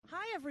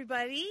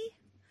everybody.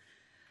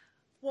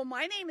 Well,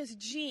 my name is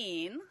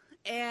Jean,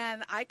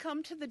 and I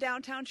come to the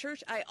downtown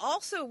church. I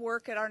also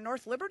work at our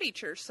North Liberty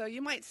Church, so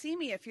you might see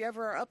me if you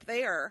ever are up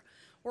there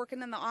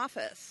working in the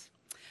office.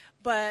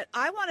 But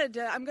I'm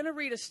going to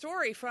read a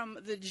story from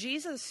the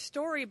Jesus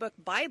Storybook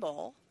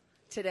Bible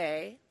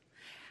today.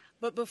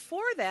 But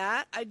before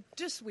that,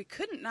 we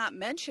couldn't not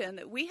mention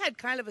that we had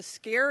kind of a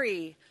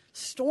scary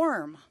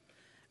storm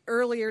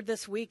earlier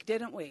this week,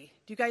 didn't we?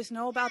 Do you guys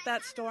know about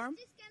that storm?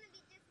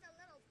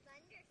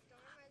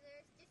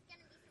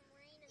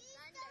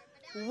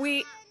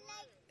 We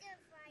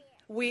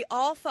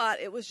all thought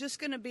it was just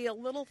going to be a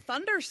little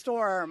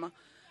thunderstorm.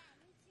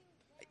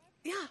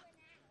 Yeah.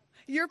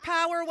 Your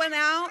power went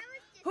out?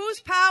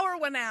 Whose power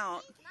went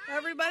out?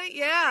 Everybody?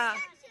 Yeah.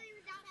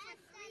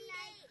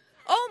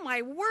 Oh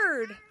my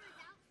word.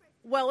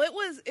 Well, it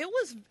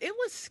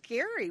was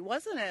scary,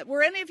 wasn't it?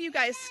 Were any of you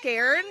guys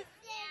scared?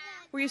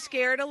 Were you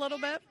scared a little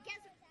bit?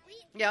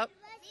 Yep.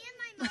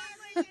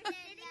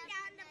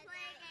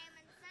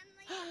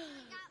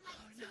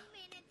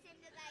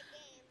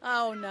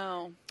 Oh,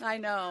 no. I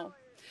know.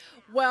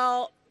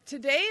 Well,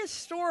 today's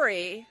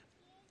story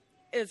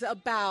is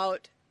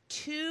about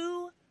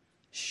two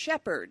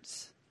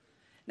shepherds.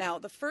 Now,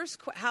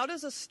 how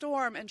does a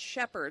storm and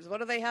shepherds, what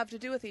do they have to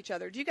do with each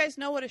other? Do you guys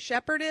know what a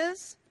shepherd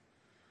is?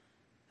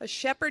 A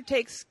shepherd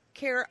takes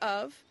care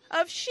of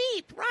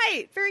sheep.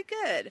 Right. Very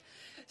good.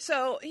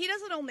 So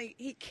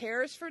he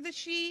cares for the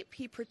sheep,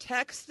 he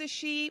protects the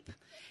sheep,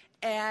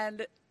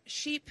 and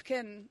sheep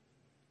can,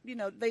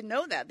 they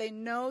know that. They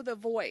know the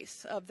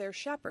voice of their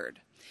shepherd.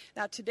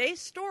 Now, today's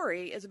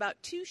story is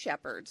about two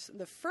shepherds.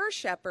 The first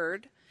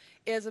shepherd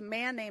is a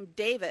man named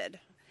David.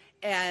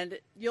 And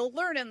you'll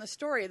learn in the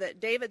story that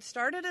David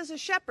started as a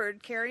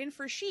shepherd caring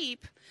for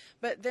sheep,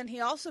 but then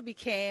he also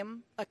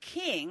became a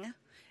king,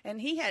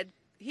 and he had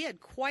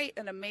quite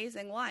an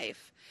amazing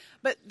life.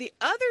 But the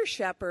other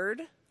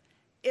shepherd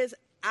is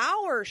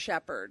our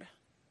shepherd.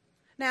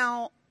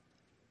 Now,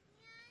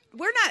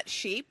 we're not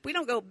sheep. We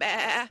don't go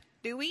bah,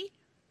 do we?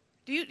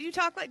 Do you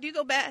talk like, do you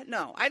go bah?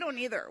 No, I don't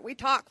either. We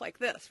talk like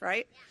this,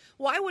 right? Yeah.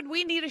 Why would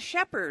we need a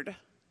shepherd?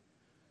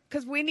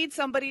 Because we need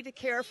somebody to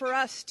care for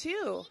us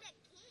too.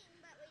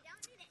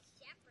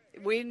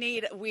 We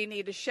need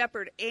a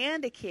shepherd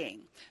and a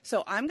king.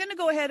 So I'm going to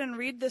go ahead and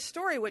read this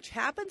story, which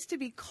happens to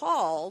be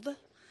called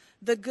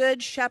The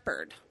Good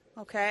Shepherd,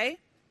 okay?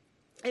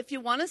 If you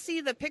want to see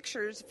the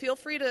pictures, feel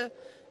free to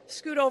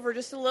scoot over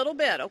just a little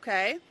bit,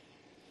 okay?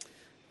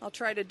 I'll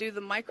try to do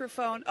the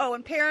microphone. Oh,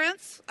 and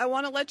parents, I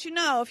want to let you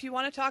know, if you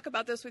want to talk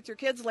about this with your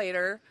kids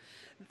later,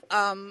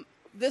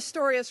 this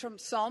story is from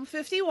Psalm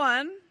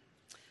 51,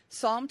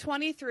 Psalm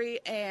 23,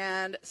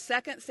 and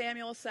 2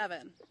 Samuel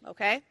 7,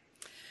 okay?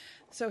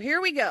 So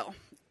here we go.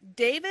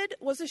 David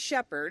was a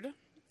shepherd,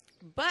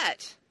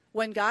 but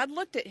when God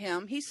looked at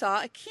him, he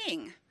saw a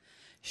king.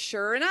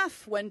 Sure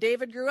enough, when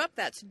David grew up,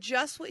 that's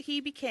just what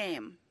he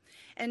became.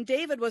 And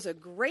David was a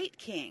great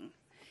king.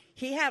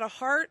 He had a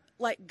heart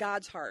like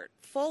God's heart,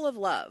 full of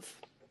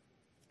love.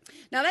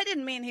 Now, that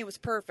didn't mean he was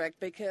perfect,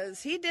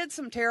 because he did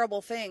some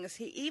terrible things.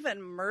 He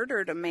even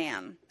murdered a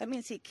man. That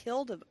means he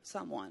killed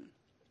someone.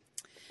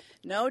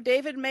 No,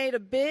 David made a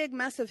big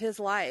mess of his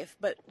life,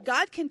 but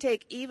God can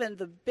take even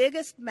the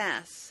biggest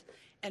mess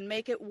and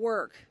make it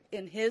work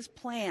in his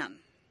plan.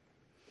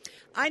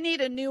 I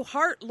need a new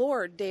heart,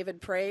 Lord,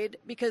 David prayed,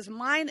 because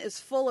mine is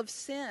full of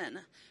sin.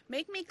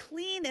 Make me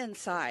clean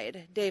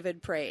inside,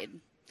 David prayed.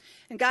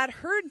 And God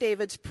heard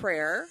David's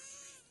prayer.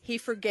 He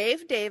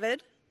forgave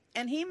David,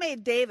 and he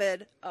made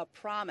David a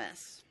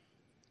promise.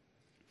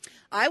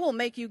 I will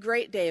make you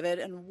great, David,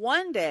 and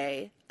one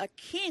day a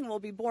king will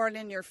be born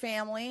in your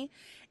family,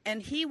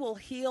 and he will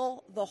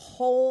heal the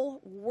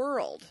whole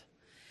world.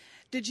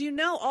 Did you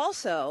know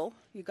also,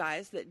 you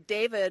guys, that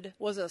David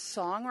was a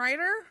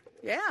songwriter?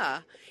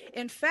 Yeah.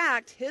 In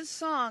fact, his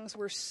songs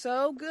were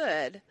so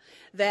good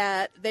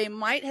that they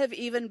might have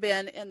even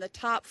been in the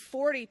top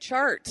 40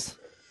 charts,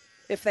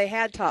 if they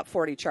had top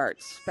 40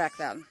 charts back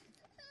then.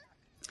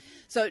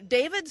 So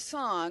David's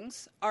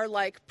songs are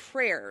like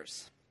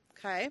prayers,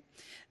 okay?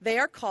 They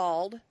are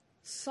called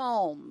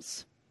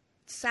psalms.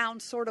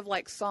 Sounds sort of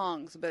like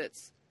songs, but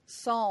it's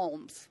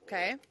psalms,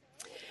 okay?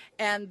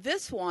 And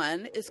this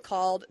one is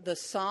called the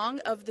Song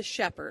of the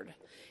Shepherd.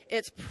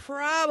 It's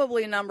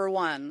probably number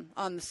one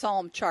on the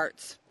psalm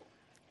charts.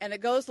 And it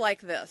goes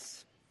like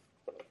this.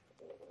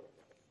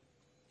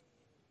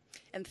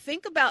 And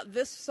think about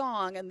this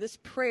song and this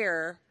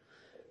prayer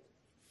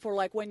for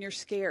like when you're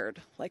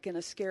scared, like in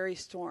a scary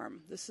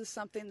storm. This is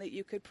something that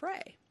you could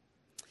pray.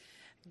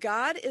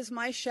 God is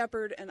my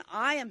shepherd, and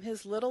I am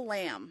his little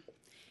lamb.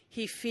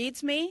 He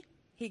feeds me.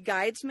 He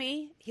guides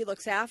me. He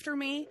looks after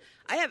me.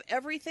 I have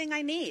everything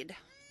I need.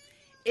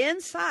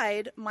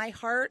 Inside, my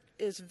heart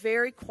is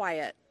very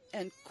quiet,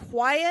 and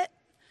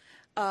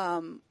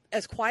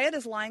as quiet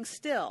as lying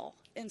still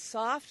in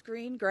soft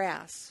green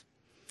grass,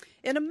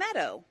 in a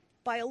meadow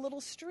by a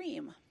little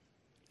stream.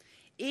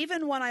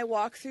 Even when I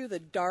walk through the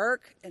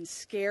dark and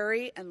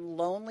scary and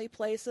lonely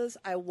places,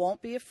 I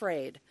won't be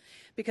afraid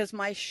because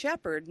my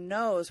shepherd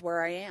knows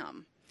where I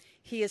am.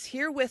 He is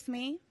here with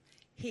me.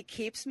 He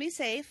keeps me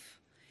safe.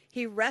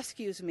 He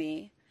rescues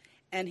me,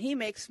 and he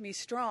makes me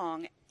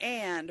strong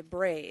and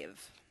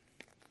brave.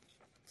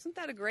 Isn't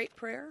that a great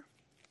prayer?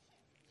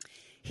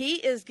 He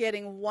is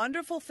getting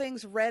wonderful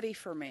things ready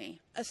for me,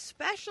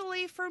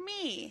 especially for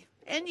me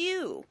and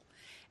you.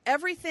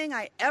 Everything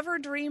I ever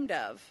dreamed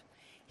of.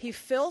 He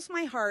fills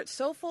my heart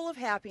so full of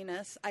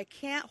happiness, I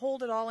can't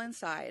hold it all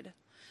inside.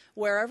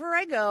 Wherever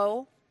I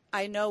go,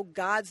 I know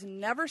God's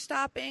never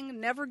stopping,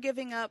 never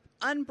giving up,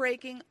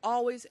 unbreaking,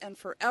 always and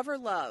forever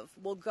love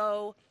will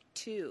go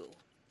too.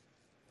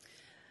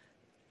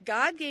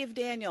 God gave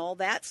Daniel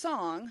that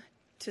song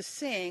to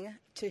sing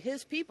to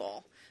his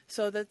people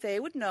so that they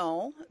would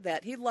know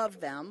that he loved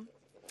them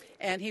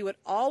and he would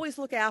always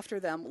look after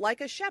them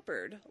like a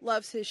shepherd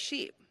loves his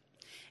sheep.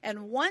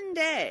 And one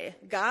day,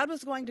 God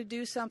was going to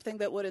do something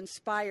that would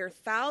inspire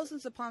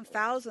thousands upon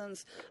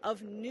thousands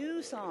of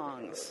new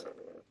songs.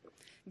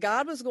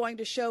 God was going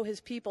to show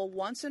his people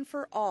once and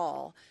for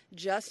all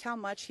just how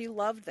much he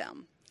loved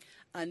them.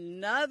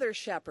 Another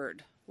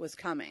shepherd was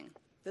coming.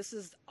 This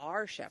is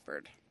our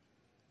shepherd.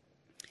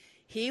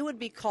 He would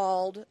be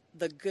called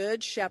the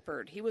Good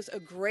Shepherd. He was a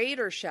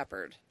greater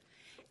shepherd.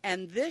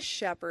 And this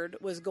shepherd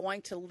was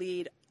going to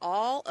lead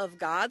all of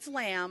God's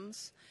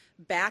lambs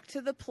back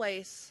to the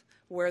place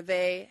where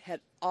they had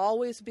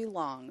always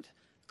belonged,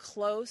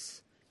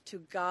 close to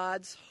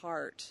God's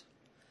heart.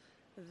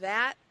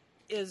 That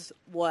is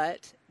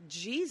what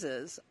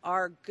Jesus,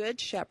 our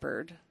Good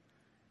Shepherd,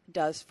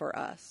 does for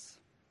us.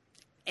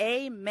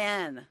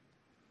 Amen.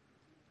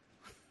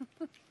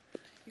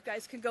 You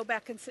guys can go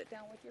back and sit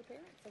down with your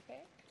parents, okay?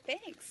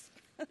 Thanks.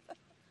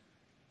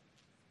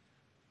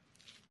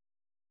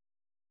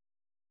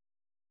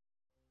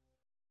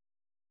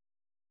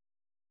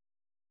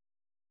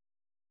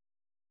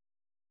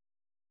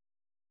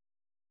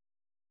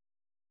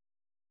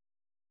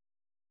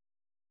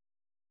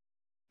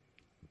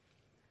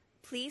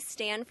 Please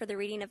stand for the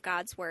reading of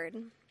God's Word.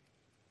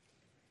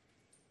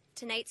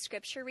 Tonight's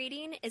scripture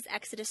reading is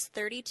Exodus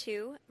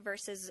 32,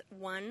 verses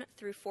 1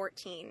 through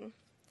 14.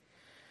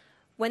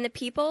 When the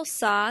people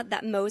saw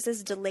that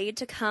Moses delayed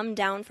to come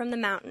down from the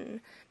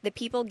mountain, the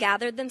people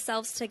gathered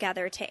themselves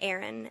together to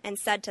Aaron and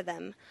said to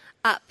them,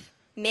 "Up,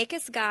 make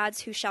us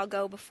gods who shall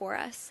go before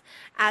us.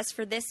 As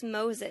for this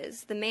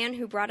Moses, the man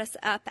who brought us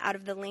up out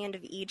of the land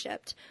of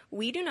Egypt,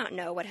 we do not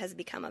know what has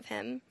become of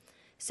him."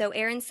 So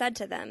Aaron said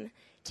to them,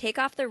 "Take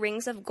off the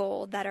rings of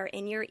gold that are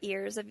in the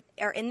ears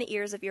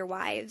of your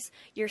wives,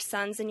 your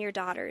sons and your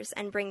daughters,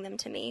 and bring them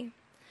to me."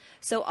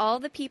 So all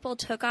the people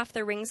took off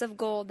the rings of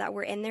gold that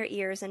were in their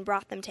ears and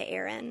brought them to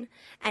Aaron.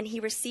 And he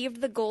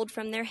received the gold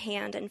from their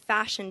hand and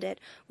fashioned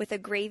it with a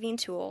graving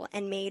tool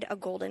and made a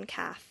golden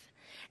calf.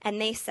 And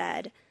he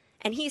said,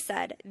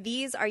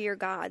 "These are your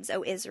gods,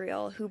 O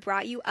Israel, who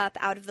brought you up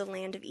out of the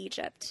land of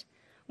Egypt."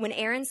 When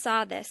Aaron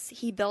saw this,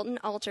 he built an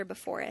altar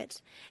before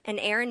it. And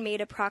Aaron made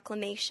a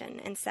proclamation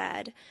and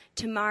said,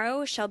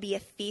 "Tomorrow shall be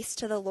a feast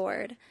to the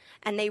Lord."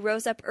 And they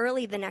rose up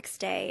early the next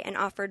day and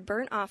offered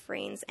burnt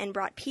offerings and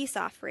brought peace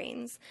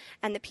offerings.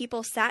 And the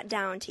people sat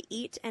down to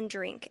eat and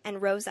drink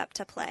and rose up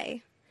to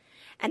play.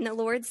 And the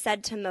Lord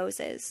said to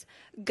Moses,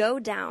 "Go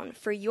down,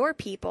 for your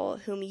people,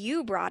 whom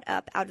you brought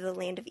up out of the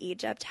land of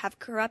Egypt, have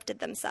corrupted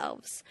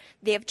themselves.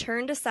 They have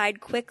turned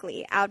aside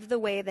quickly out of the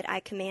way that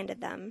I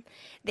commanded them.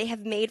 They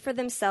have made for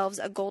themselves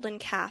a golden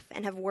calf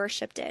and have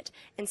worshipped it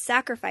and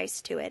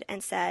sacrificed to it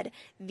and said,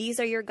 'These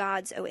are your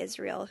gods, O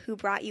Israel, who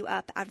brought you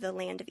up out of the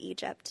land of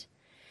Egypt.'"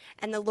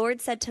 And the Lord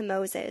said to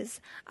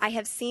Moses, "I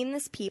have seen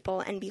this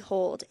people, and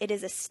behold, it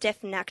is a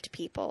stiff-necked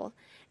people.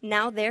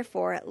 Now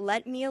therefore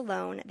let me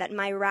alone, that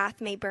my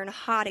wrath may burn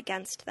hot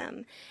against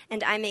them,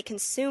 and I may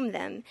consume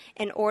them,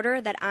 in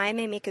order that I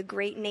may make a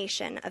great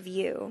nation of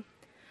you."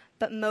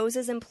 But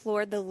Moses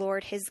implored the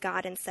Lord his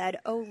God and said,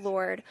 "O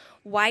Lord,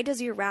 why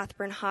does your wrath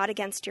burn hot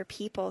against your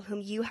people,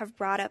 whom you have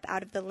brought up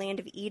out of the land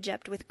of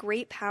Egypt with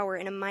great power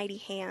and a mighty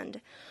hand?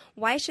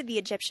 Why should the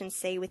Egyptians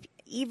say with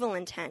evil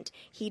intent,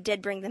 'He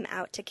did bring them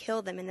out to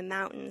kill them in the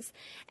mountains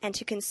and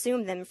to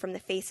consume them from the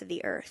face of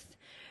the earth'?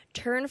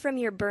 Turn from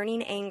your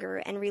burning anger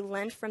and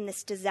relent from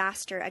this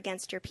disaster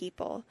against your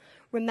people.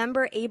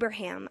 Remember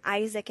Abraham,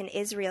 Isaac, and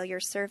Israel,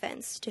 your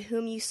servants, to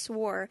whom you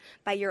swore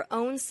by your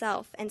own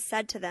self and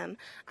said to them,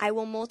 'I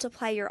will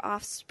multiply your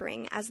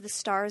offspring as the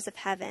stars of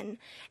heaven,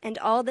 and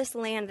all this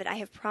land that I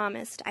have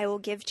promised I will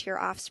give to your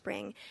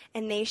offspring,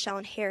 and they shall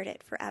inherit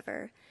it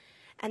forever.'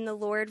 And the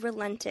Lord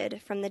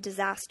relented from the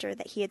disaster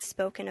that he had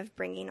spoken of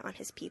bringing on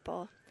his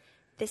people."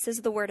 This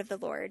is the word of the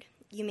Lord.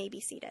 You may be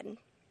seated.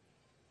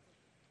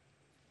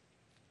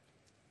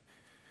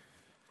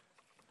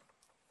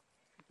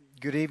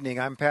 Good evening.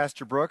 I'm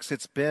Pastor Brooks.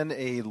 It's been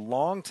a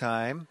long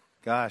time,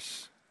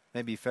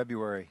 maybe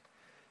February,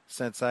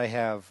 since I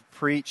have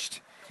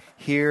preached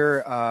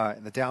here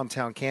in the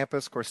downtown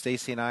campus. Of course,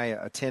 Stacy and I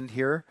attend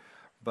here,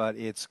 but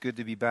it's good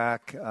to be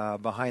back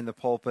behind the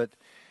pulpit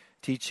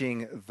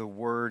teaching the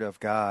Word of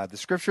God. The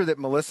scripture that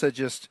Melissa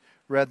just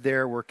read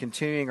there, we're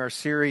continuing our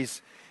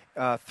series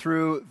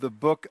through the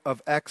book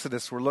of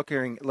Exodus. We're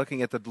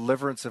looking at the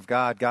deliverance of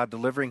God, God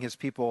delivering his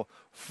people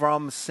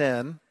from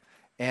sin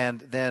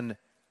and then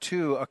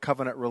to a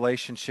covenant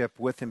relationship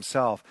with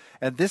himself.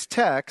 And this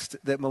text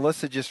that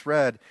Melissa just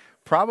read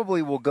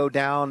probably will go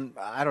down,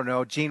 I don't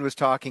know, Gene was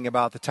talking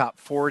about the top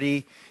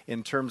 40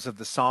 in terms of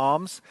the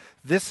Psalms.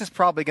 This is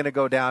probably going to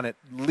go down at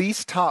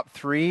least top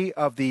 3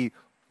 of the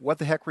what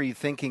the heck were you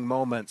thinking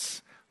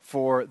moments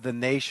for the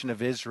nation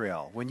of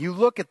Israel. When you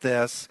look at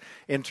this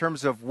in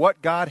terms of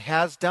what God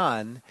has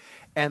done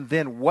and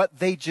then what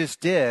they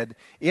just did,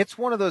 it's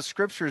one of those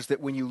scriptures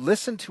that when you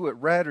listen to it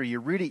read or you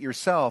read it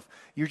yourself,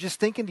 you're just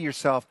thinking to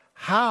yourself,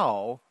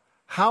 how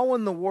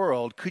in the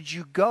world could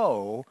you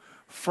go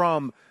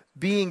from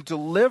being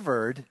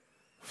delivered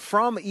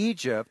from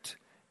Egypt,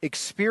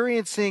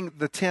 experiencing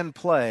the 10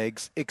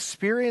 plagues,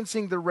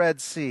 experiencing the Red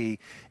Sea,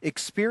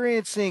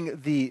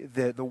 experiencing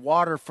the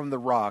water from the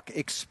rock,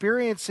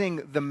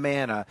 experiencing the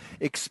manna,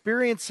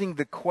 experiencing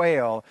the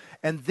quail,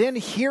 and then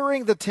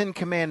hearing the 10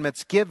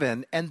 commandments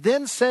given, and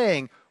then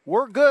saying,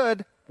 we're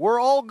good, we're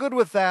all good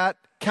with that,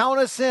 count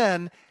us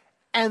in,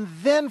 and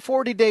then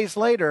 40 days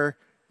later,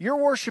 you're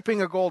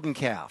worshiping a golden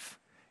calf.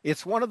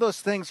 It's one of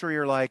those things where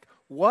you're like,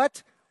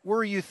 what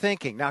were you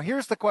thinking? Now,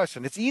 here's the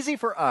question. It's easy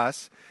for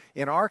us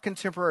in our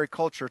contemporary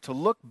culture to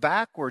look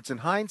backwards in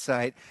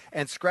hindsight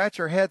and scratch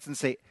our heads and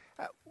say,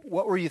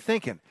 what were you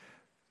thinking?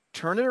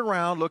 Turn it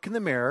around, look in the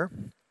mirror,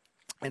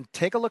 and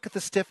take a look at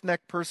the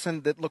stiff-necked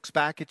person that looks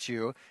back at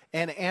you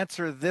and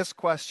answer this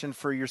question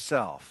for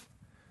yourself.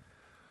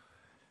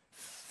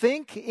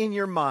 Think in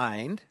your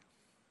mind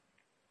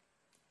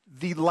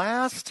the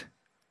last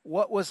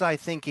what was I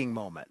thinking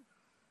moment.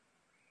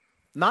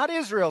 Not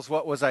Israel's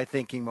what was I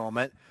thinking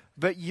moment,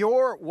 but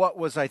your what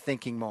was I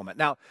thinking moment.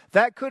 Now,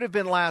 that could have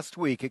been last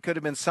week. It could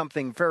have been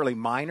something fairly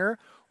minor.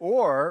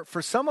 Or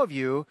for some of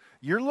you,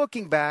 you're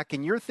looking back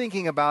and you're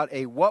thinking about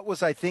a what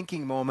was I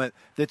thinking moment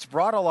that's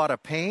brought a lot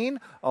of pain,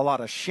 a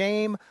lot of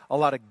shame, a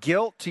lot of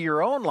guilt to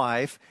your own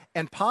life,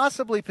 and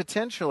possibly,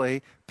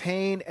 potentially,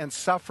 pain and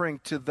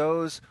suffering to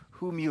those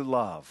whom you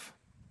love.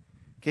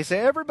 Okay, so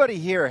everybody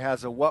here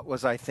has a what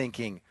was I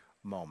thinking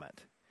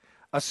moment.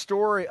 A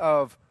story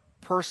of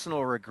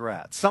personal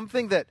regret.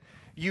 Something that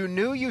you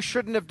knew you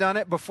shouldn't have done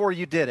it before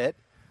you did it,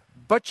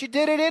 but you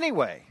did it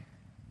anyway.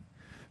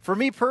 For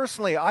me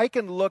personally, I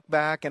can look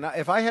back, and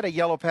if I had a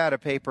yellow pad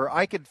of paper,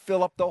 I could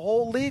fill up the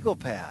whole legal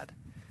pad,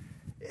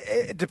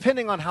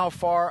 depending on how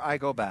far I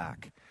go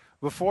back.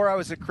 Before I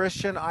was a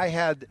Christian, I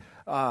had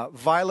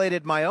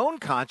violated my own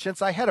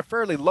conscience. I had a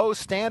fairly low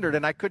standard,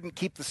 and I couldn't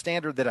keep the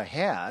standard that I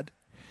had.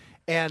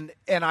 And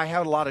I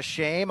had a lot of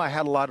shame. I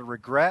had a lot of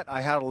regret.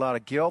 I had a lot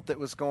of guilt that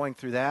was going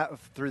through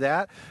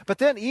that. But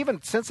then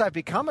even since I've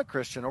become a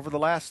Christian over the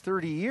last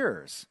 30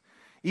 years,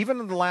 even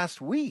in the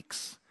last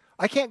weeks,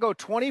 I can't go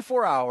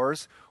 24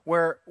 hours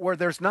where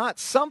there's not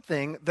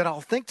something that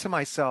I'll think to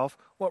myself,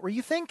 what were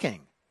you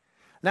thinking?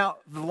 Now,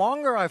 the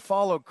longer I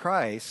followed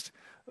Christ,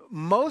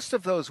 most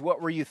of those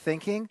what were you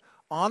thinking,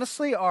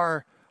 honestly,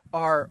 are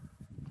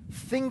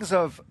things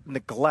of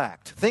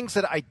neglect, things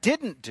that I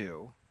didn't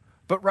do,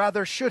 but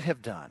rather should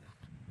have done.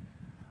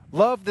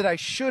 Love that I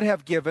should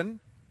have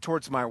given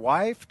towards my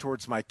wife,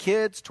 towards my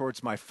kids,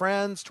 towards my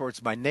friends,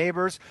 towards my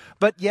neighbors,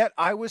 but yet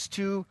I was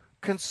too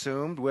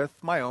consumed with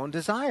my own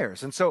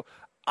desires. And so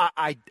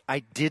I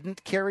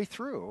didn't carry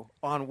through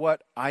on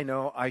what I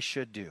know I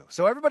should do.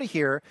 So everybody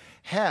here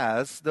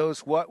has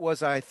those what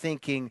was I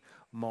thinking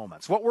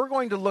moments. What we're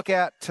going to look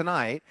at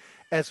tonight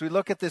as we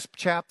look at this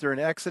chapter in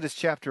Exodus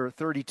chapter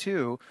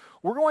 32,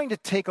 we're going to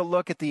take a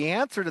look at the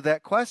answer to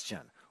that question.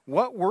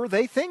 What were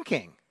they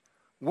thinking?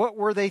 What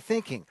were they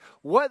thinking?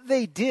 What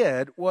they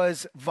did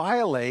was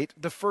violate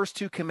the first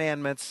 2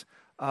 commandments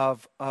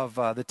of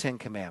the 10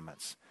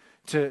 commandments.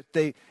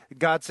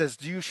 God says,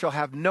 you shall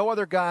have no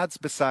other gods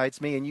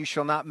besides me, and you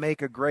shall not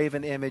make a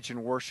graven image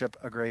and worship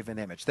a graven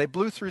image. They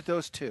blew through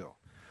those 2.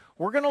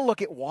 We're going to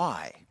look at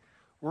why.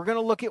 We're going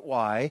to look at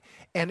why,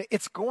 and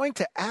it's going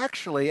to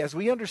actually, as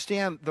we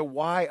understand the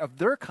why of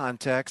their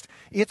context,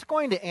 it's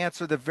going to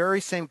answer the very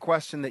same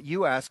question that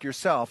you ask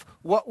yourself,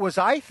 what was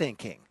I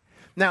thinking?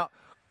 Now,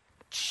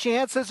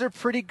 chances are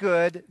pretty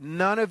good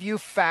none of you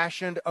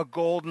fashioned a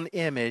golden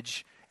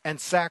image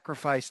and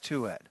sacrificed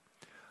to it.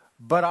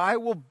 But I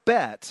will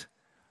bet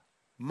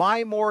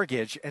my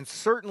mortgage, and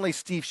certainly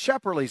Steve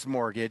Shepperly's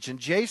mortgage and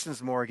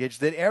Jason's mortgage,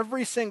 that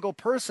every single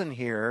person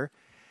here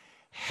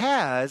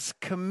has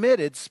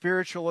committed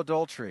spiritual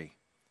adultery,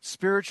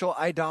 spiritual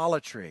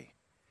idolatry,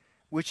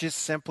 which is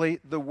simply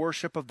the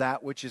worship of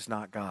that which is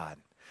not God.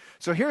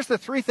 So here's the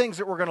 3 things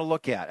that we're going to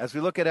look at. As we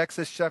look at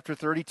Exodus chapter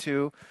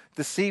 32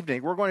 this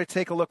evening, we're going to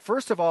take a look,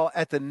 first of all,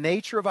 at the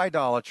nature of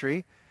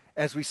idolatry,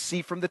 as we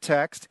see from the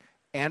text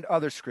and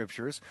other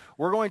scriptures.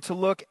 We're going to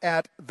look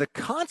at the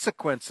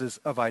consequences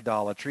of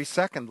idolatry,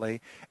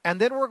 secondly,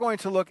 and then we're going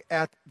to look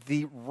at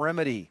the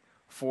remedy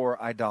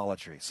for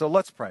idolatry. So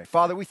let's pray.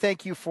 Father, we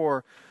thank you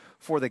for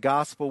for the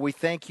gospel. We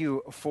thank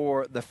you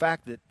for the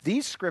fact that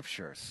these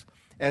scriptures,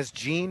 as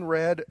Jean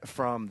read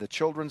from the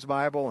Children's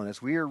Bible and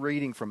as we are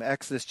reading from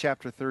Exodus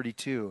chapter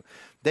 32,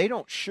 they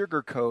don't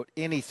sugarcoat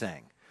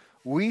anything.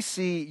 We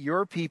see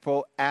your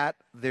people at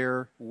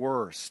their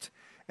worst.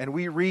 And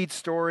we read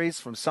stories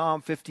from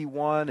Psalm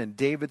 51 and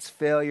David's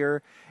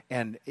failure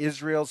and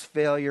Israel's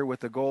failure with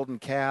the golden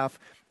calf.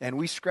 And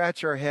we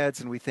scratch our heads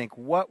and we think,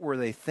 what were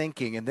they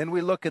thinking? And then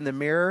we look in the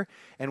mirror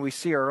and we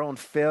see our own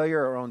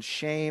failure, our own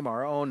shame,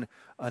 our own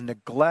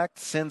neglect,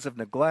 sins of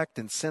neglect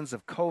and sins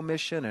of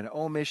commission and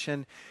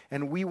omission.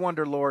 And we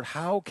wonder, Lord,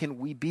 how can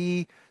we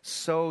be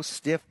so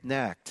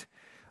stiff-necked?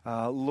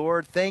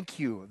 Lord, thank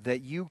you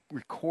that you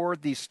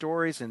record these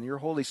stories and your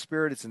Holy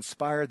Spirit has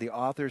inspired the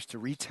authors to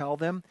retell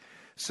them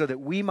so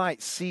that we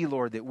might see,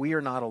 Lord, that we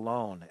are not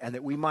alone and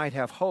that we might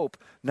have hope,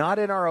 not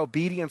in our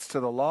obedience to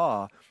the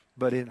law,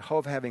 but in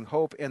having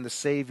hope in the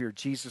Savior,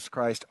 Jesus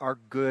Christ, our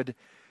good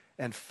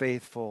and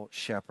faithful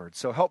shepherd.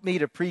 So help me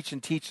to preach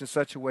and teach in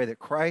such a way that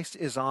Christ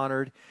is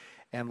honored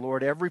and,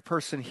 Lord, every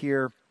person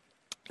here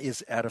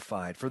is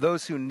edified. For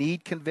those who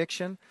need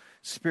conviction,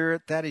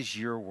 Spirit, that is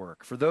your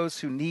work. For those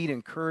who need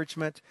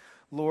encouragement,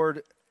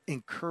 Lord,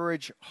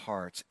 encourage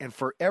hearts. And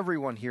for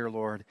everyone here,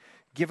 Lord,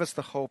 give us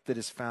the hope that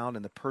is found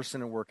in the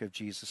person and work of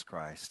Jesus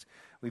Christ.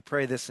 We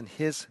pray this in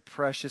his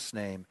precious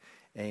name.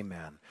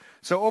 Amen.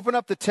 So open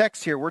up the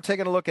text here. We're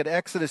taking a look at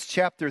Exodus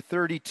chapter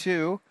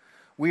 32.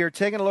 We are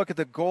taking a look at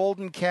the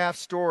golden calf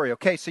story.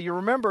 Okay, so you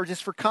remember,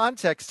 just for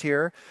context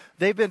here,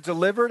 they've been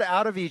delivered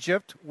out of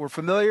Egypt. We're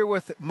familiar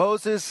with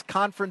Moses'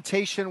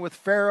 confrontation with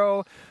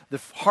Pharaoh,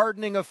 the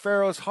hardening of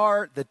Pharaoh's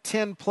heart, the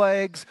 10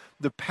 plagues,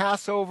 the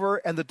Passover,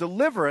 and the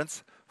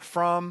deliverance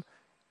from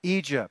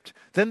Egypt.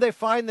 Then they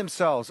find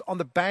themselves on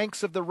the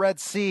banks of the Red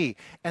Sea,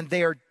 and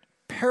they are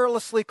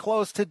perilously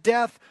close to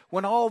death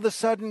when all of a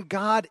sudden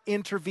God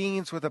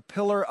intervenes with a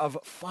pillar of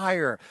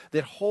fire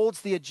that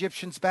holds the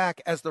Egyptians back.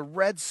 As the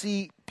Red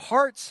Sea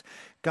parts,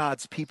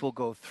 God's people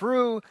go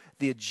through,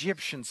 the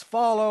Egyptians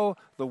follow,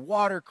 the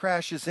water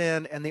crashes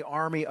in, and the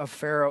army of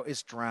Pharaoh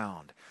is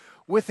drowned.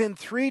 Within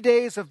 3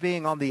 days of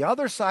being on the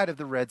other side of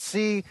the Red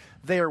Sea,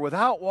 they are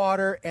without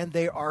water and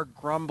they are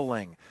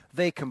grumbling.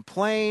 They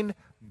complain,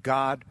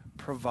 God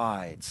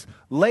provides.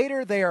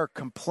 Later, they are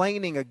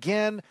complaining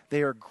again.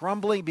 They are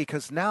grumbling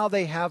because now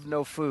they have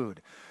no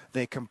food.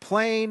 They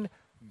complain,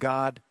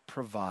 God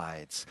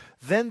provides.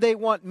 Then they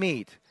want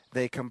meat.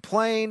 They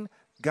complain,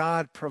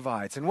 God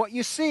provides. And what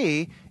you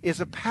see is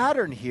a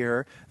pattern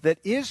here that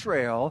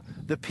Israel,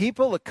 the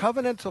people, the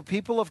covenantal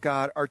people of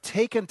God, are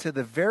taken to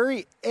the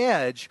very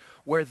edge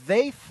where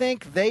they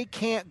think they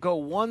can't go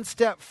one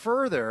step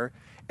further,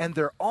 and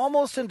they're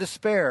almost in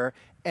despair.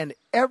 And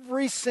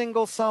every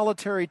single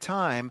solitary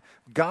time,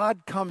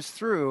 God comes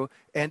through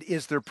and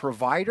is their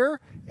provider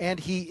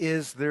and he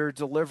is their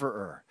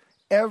deliverer.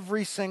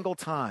 Every single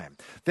time.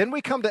 Then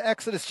we come to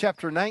Exodus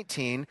chapter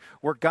 19,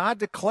 where God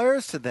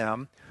declares to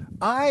them,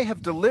 I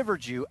have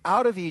delivered you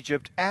out of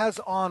Egypt as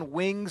on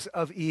wings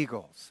of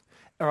eagles,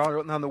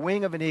 or on the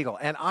wing of an eagle,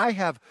 and I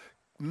have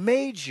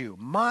made you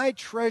my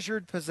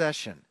treasured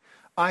possession.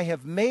 I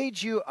have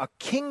made you a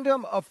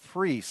kingdom of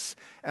priests,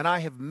 and I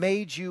have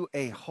made you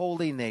a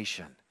holy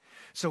nation.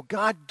 So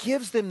God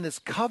gives them this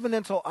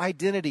covenantal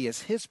identity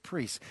as his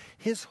priests,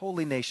 his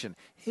holy nation,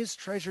 his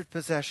treasured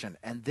possession.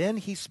 And then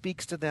he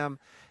speaks to them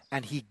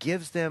and he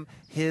gives them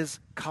his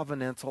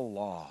covenantal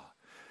law.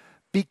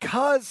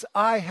 Because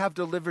I have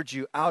delivered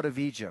you out of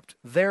Egypt,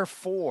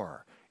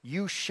 therefore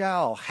you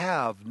shall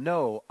have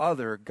no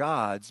other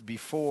gods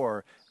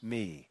before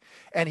me.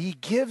 And he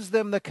gives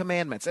them the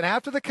commandments. And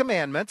after the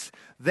commandments,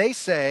 they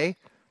say,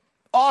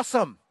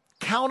 awesome,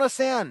 count us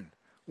in.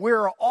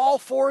 We're all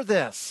for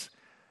this.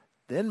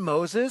 Then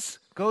Moses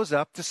goes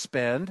up to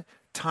spend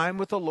time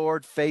with the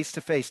Lord face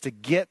to face to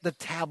get the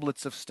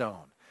tablets of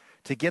stone.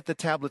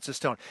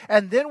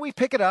 And then we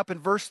pick it up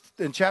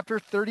in chapter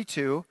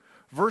 32,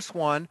 verse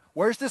 1.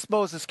 Where's this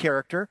Moses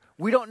character?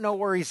 We don't know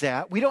where he's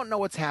at. We don't know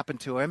what's happened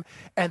to him.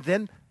 And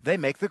then they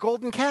make the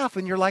golden calf.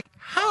 And you're like,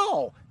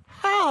 how?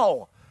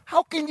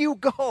 How can you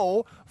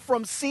go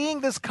from seeing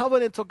this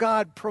covenantal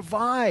God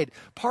provide,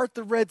 part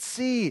the Red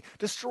Sea,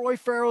 destroy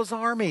Pharaoh's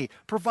army,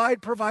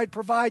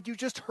 provide? You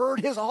just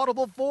heard his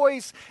audible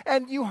voice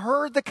and you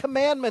heard the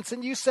commandments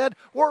and you said,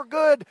 we're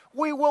good.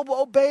 We will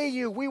obey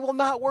you. We will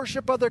not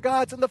worship other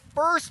gods. And the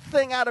first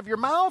thing out of your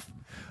mouth,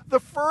 the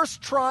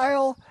first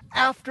trial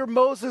after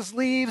Moses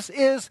leaves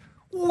is,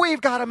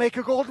 we've got to make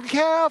a golden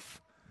calf.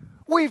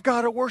 We've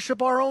got to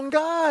worship our own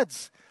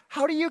gods.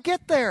 How do you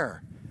get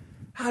there?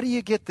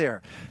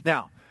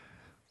 Now,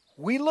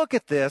 we look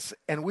at this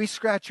and we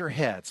scratch our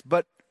heads,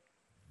 but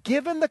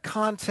given the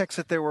context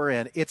that they were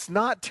in, it's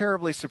not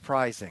terribly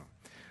surprising.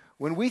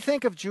 When we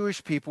think of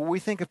Jewish people, we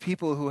think of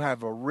people who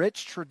have a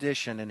rich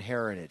tradition and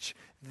heritage.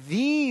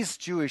 These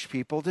Jewish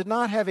people did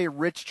not have a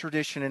rich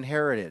tradition and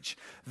heritage.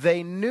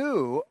 They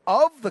knew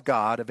of the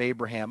God of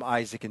Abraham,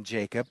 Isaac, and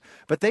Jacob,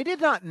 but they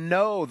did not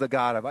know the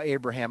God of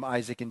Abraham,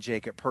 Isaac, and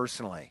Jacob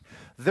personally.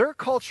 Their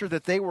culture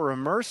that they were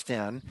immersed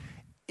in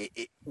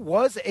it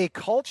was a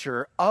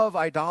culture of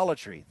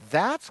idolatry.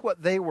 That's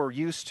what they were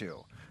used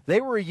to.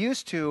 They were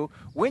used to,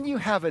 when you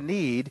have a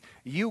need,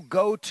 you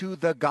go to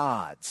the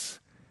gods.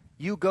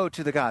 You go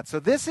to the gods. So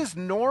this is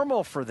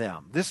normal for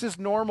them. This is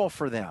normal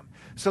for them.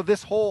 So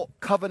this whole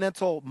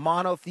covenantal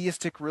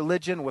monotheistic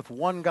religion with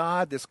one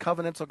God, this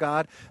covenantal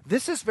God,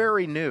 this is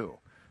very new.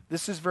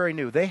 This is very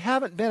new. They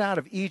haven't been out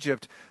of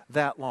Egypt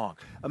that long.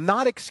 I'm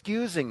not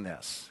excusing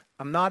this.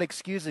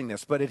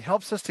 But it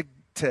helps us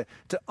to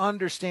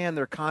understand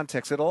their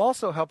context. It'll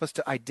also help us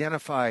to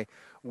identify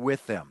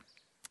with them.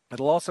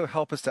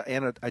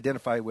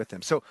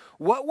 So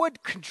what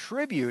would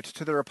contribute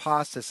to their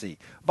apostasy?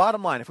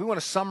 Bottom line, if we want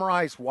to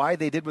summarize why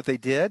they did what they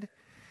did,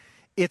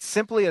 it's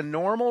simply a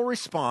normal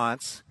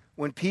response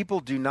when people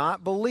do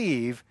not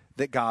believe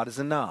that God is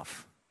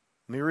enough.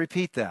 Let me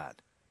repeat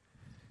that.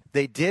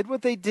 They did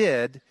what they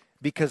did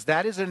because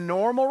that is a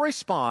normal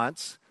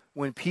response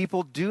when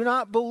people do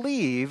not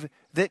believe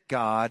that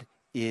God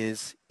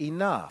is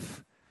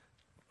enough.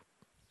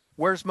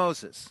 Where's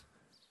Moses?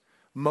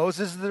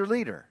 Moses is their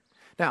leader.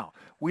 Now,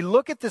 we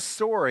look at this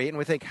story and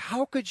we think,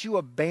 how could you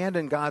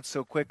abandon God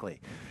so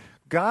quickly?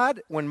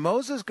 God, when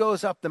Moses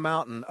goes up the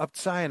mountain, up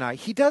Sinai,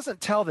 he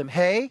doesn't tell them,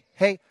 hey,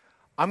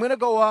 I'm going to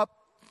go up.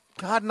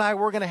 God and I,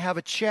 we're going to have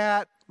a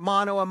chat,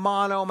 mano a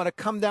mano. I'm going to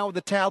come down with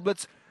the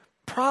tablets.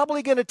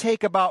 Probably going to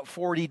take about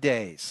 40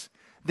 days.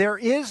 There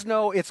is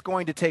no, it's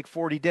going to take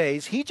 40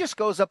 days. He just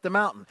goes up the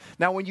mountain.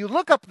 Now, when you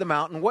look up the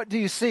mountain, what do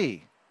you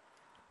see?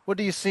 What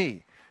do you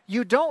see?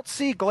 You don't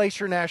see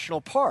Glacier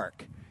National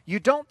Park. You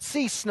don't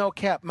see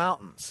snow-capped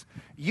mountains.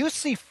 You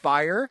see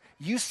fire,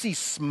 you see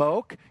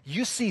smoke,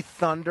 you see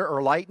thunder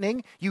or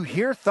lightning, you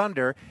hear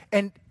thunder,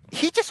 and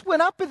he just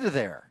went up into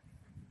there.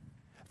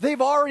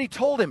 They've already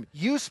told him,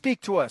 you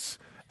speak to us.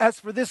 As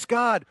for this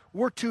God,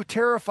 we're too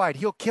terrified.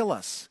 He'll kill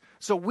us.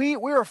 So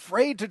we're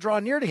afraid to draw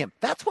near to him.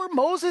 That's where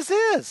Moses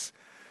is.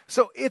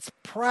 So it's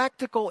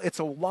practical, it's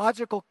a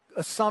logical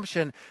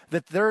assumption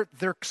that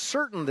they're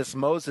certain this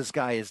Moses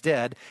guy is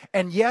dead.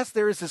 And yes,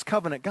 there is this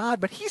covenant God,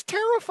 but he's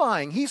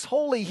terrifying. He's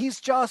holy, he's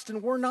just,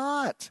 and we're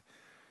not.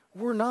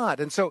 We're not.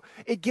 And so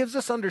it gives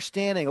us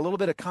understanding, a little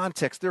bit of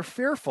context. They're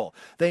fearful.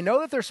 They know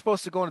that they're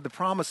supposed to go into the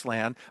promised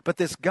land, but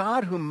this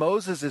God whom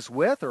Moses is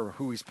with, or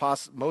who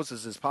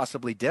Moses is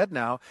possibly dead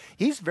now,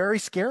 he's very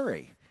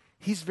scary.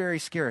 He's very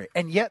scary.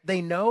 And yet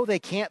they know they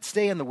can't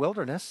stay in the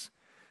wilderness.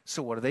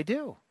 So what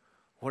do?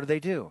 What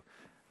do?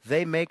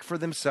 They make for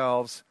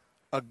themselves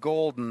a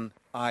golden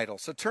idol.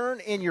 So turn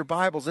in your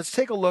Bibles. Let's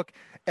take a look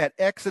at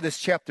Exodus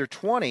chapter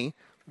 20,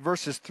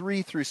 verses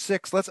 3 through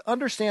 6. Let's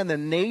understand the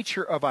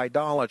nature of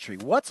idolatry.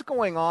 What's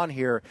going on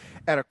here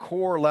at a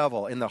core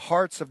level in the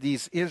hearts of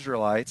these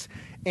Israelites?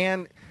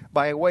 And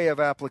by way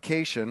of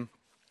application,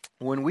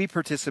 when we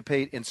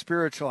participate in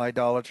spiritual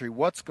idolatry,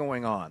 what's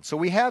going on? So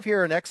we have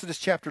here in Exodus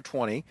chapter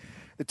 20,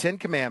 the Ten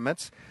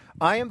Commandments.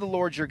 I am the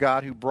Lord your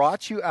God who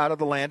brought you out of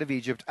the land of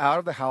Egypt, out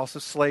of the house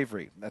of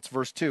slavery. That's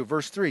verse 2.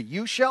 Verse 3,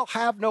 you shall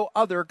have no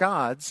other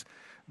gods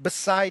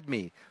beside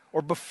me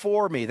or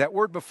before me. That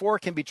word before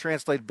can be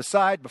translated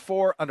beside,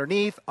 before,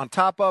 underneath, on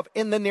top of,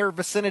 in the near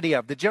vicinity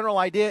of. The general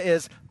idea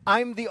is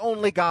I'm the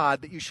only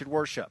God that you should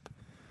worship.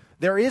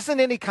 There isn't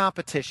any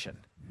competition.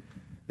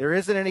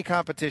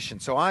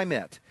 So I'm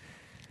it.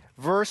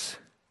 Verse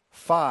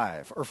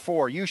 5 or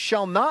 4, you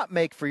shall not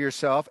make for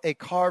yourself a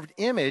carved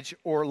image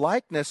or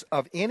likeness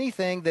of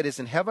anything that is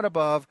in heaven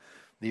above,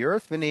 the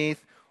earth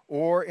beneath,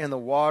 or in the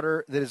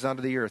water that is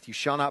under the earth. You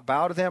shall not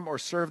bow to them or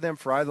serve them,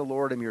 for I, the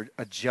Lord, am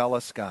a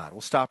jealous God.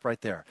 We'll stop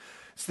right there.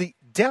 So the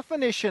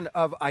definition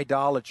of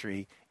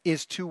idolatry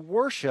is to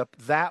worship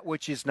that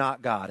which is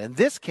not God. In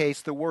this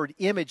case, the word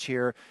image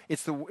here,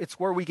 it's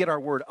where we get our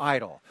word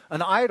idol.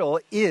 An idol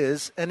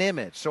is an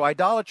image. So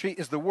idolatry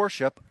is the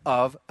worship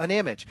of an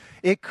image.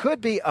 It could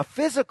be a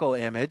physical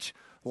image,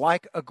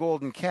 like a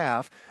golden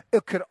calf.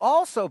 It could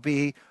also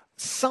be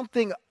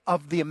something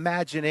of the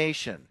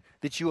imagination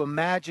that you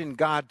imagine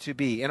God to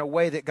be in a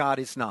way that God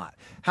is not.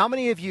 How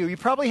many of you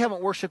probably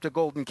haven't worshiped a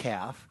golden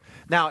calf.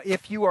 Now,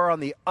 if you are on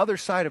the other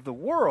side of the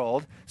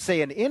world,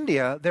 say in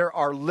India, there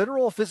are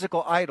literal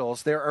physical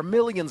idols. There are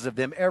millions of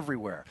them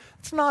everywhere.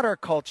 It's not our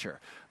culture.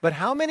 But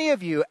how many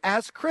of you,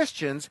 as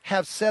Christians,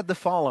 have said the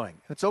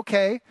following? It's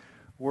okay.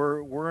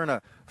 We're in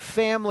a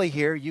family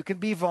here. You can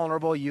be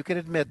vulnerable. You can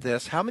admit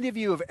this. How many of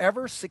you have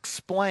ever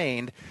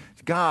explained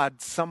God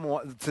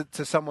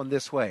to someone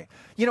this way?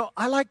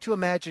 I like to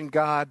imagine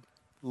God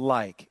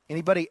like.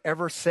 Anybody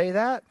ever say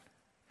that?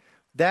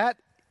 That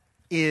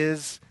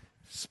is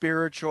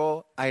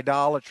spiritual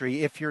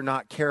idolatry if you're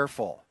not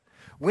careful.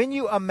 When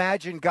you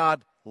imagine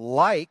God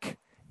like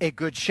a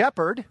good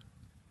shepherd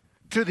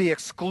to the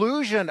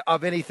exclusion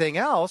of anything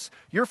else,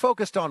 you're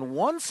focused on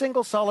one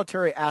single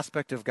solitary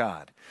aspect of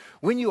God.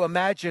 When you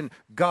imagine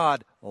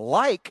God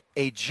like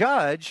a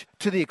judge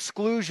to the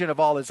exclusion of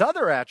all his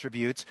other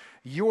attributes,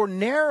 you're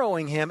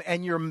narrowing him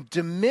and you're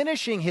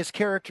diminishing his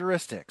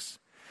characteristics.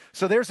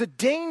 So there's a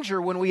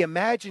danger when we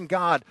imagine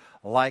God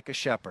like a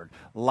shepherd,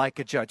 like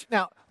a judge.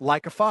 Now,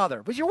 like a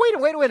father. But wait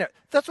a minute.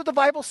 That's what the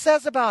Bible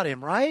says about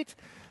him, right?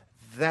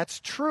 That's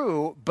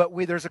true, but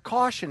there's a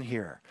caution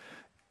here.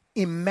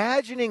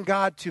 Imagining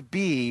God to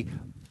be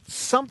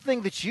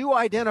something that you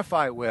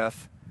identify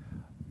with,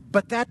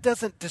 but that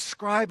doesn't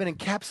describe and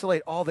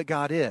encapsulate all that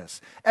God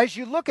is. As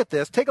you look at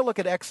this, take a look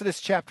at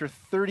Exodus chapter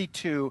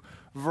 32,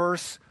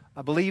 verse,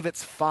 I believe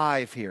it's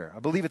 5 here. I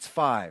believe it's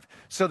 5.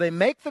 So they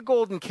make the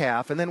golden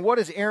calf, and then what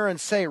does Aaron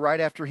say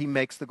right after he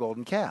makes the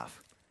golden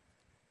calf?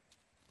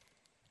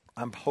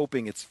 I'm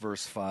hoping it's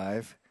verse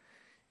 5.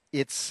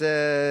 It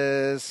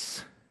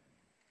says,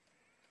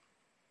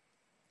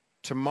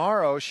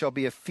 tomorrow shall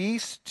be a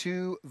feast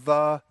to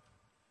the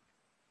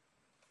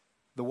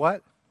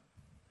what?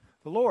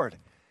 The Lord.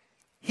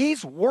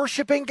 He's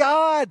worshiping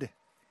God,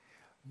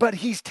 but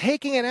he's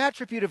taking an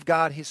attribute of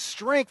God, his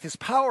strength, his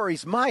power,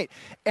 his might,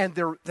 and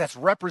that's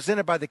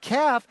represented by the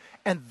calf,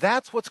 and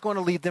that's what's going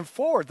to lead them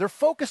forward. They're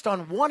focused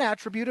on one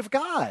attribute of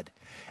God,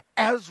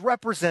 as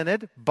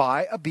represented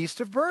by a beast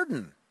of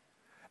burden.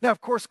 Now, of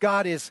course,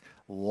 God is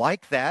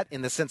like that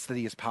in the sense that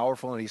he is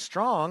powerful and he's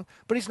strong,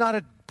 but he's not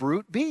a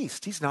brute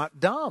beast. He's not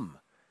dumb.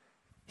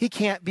 He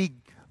can't be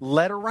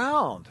led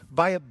around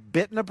by a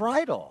bit and a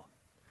bridle.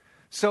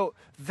 So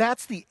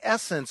that's the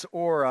essence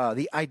or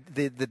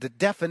the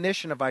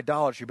definition of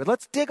idolatry. But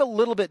let's dig a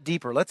little bit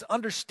deeper. Let's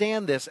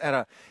understand this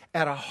at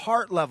a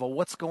heart level,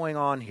 what's going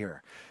on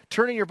here.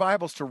 Turning your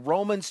Bibles to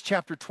Romans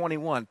chapter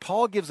 21,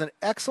 Paul gives an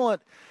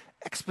excellent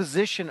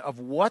exposition of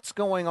what's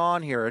going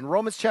on here. In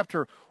Romans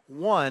chapter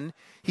 1,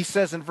 he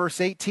says in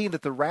verse 18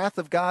 that the wrath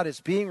of God is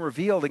being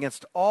revealed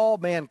against all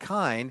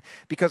mankind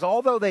because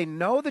although they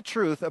know the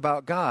truth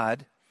about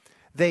God,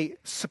 they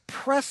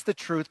suppress the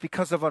truth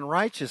because of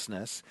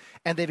unrighteousness,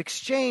 and they've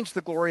exchanged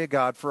the glory of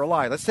God for a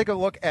lie. Let's take a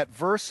look at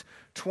verse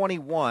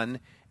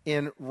 21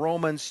 in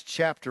Romans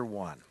chapter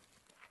 1.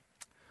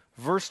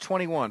 Verse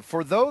 21,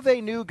 for though they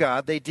knew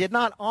God, they did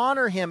not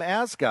honor him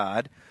as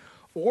God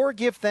or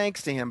give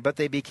thanks to him, but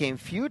they became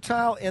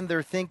futile in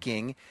their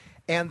thinking,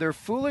 and their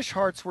foolish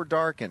hearts were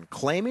darkened.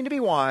 Claiming to be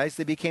wise,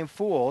 they became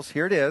fools.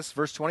 Here it is,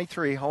 verse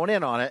 23, hone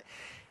in on it.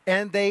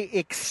 And they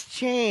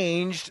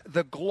exchanged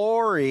the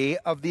glory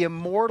of the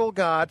immortal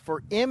God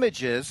for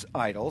images,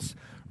 idols,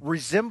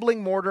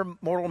 resembling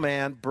mortal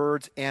man,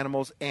 birds,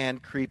 animals,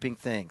 and creeping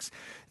things.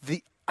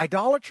 The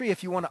idolatry,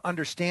 if you want to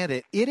understand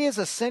it, it is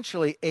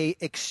essentially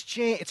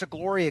it's a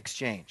glory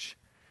exchange.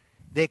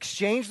 They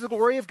exchange the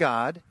glory of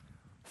God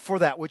for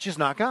that which is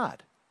not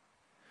God.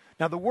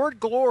 Now the word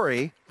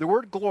glory,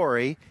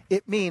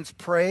 it means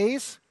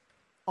praise,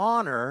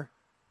 honor,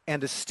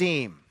 and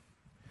esteem.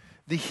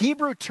 The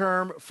Hebrew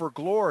term for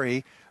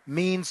glory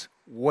means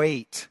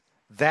weight,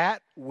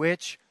 that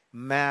which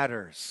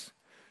matters.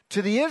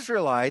 To the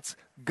Israelites,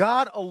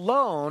 God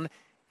alone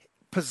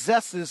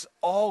possesses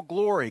all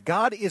glory.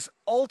 God is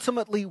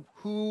ultimately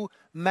who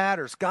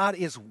matters. God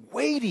is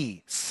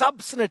weighty,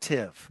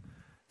 substantive.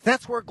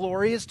 That's where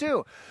glory is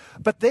due.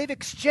 But they've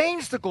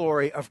exchanged the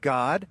glory of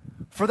God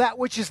for that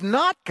which is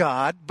not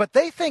God, but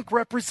they think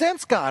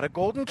represents God, a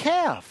golden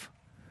calf.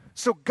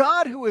 So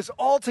God, who is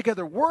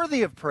altogether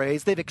worthy of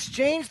praise, they've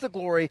exchanged the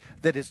glory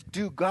that is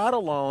due God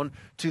alone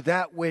to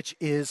that which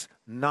is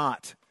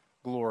not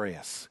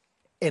glorious,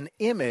 an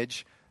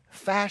image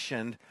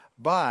fashioned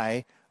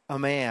by a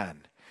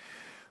man.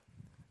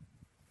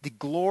 The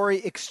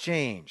glory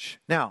exchange.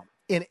 Now,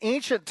 in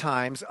ancient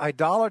times,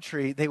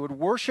 idolatry, they would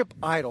worship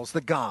idols,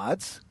 the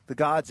gods,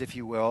 if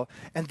you will,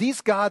 and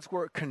these gods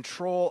were in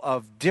control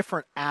of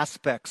different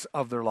aspects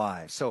of their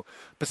lives. So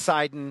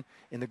Poseidon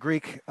in the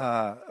Greek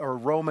or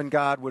Roman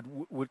god would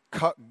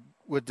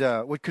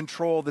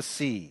control the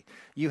sea.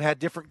 You had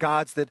different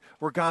gods that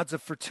were gods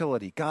of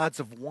fertility, gods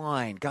of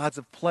wine, gods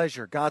of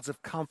pleasure, gods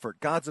of comfort,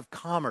 gods of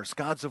commerce,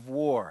 gods of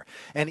war.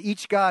 And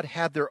each god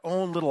had their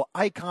own little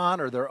icon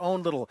or their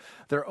own little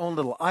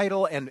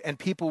idol, and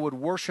people would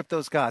worship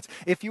those gods.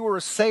 If you were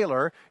a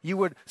sailor, you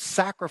would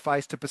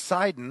sacrifice to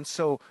Poseidon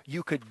so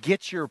you could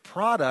get your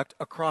product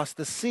across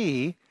the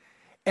sea.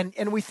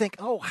 And we think,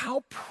 oh,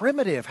 how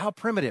primitive.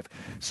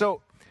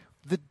 So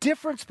the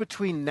difference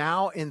between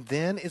now and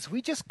then is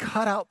we just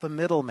cut out the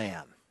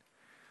middleman.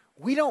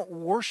 We don't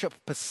worship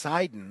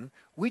Poseidon.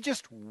 We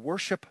just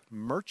worship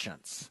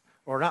merchants.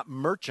 Or not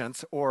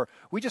merchants, or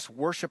we just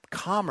worship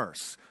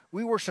commerce.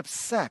 We worship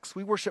sex.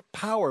 We worship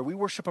power. We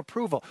worship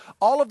approval.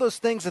 All of those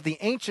things that the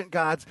ancient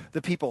gods,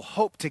 the people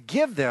hope to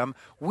give them,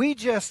 we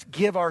just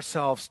give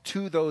ourselves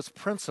to those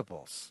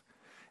principles.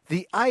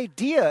 The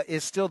idea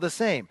is still the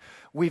same.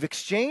 We've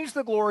exchanged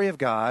the glory of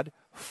God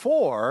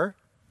for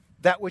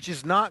that which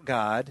is not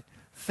God,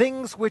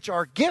 things which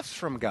are gifts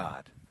from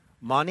God.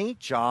 Money,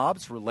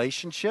 jobs,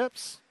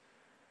 relationships,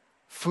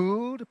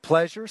 food,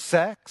 pleasure,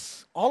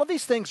 sex. All of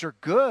these things are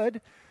good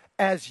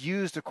as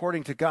used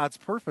according to God's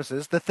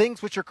purposes. The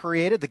things which are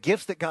created, the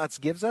gifts that God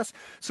gives us.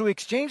 So we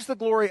exchange the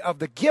glory of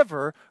the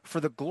giver for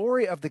the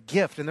glory of the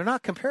gift, and they're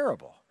not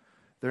comparable.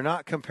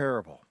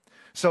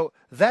 So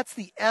that's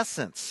the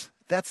essence.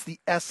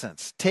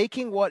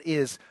 Taking what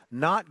is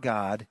not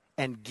God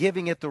and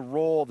giving it the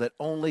role that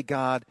only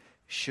God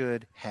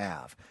should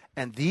have.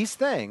 And these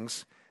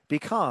things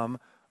become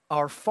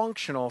are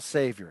functional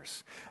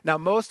saviors. Now,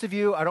 most of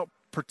you, I don't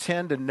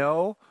pretend to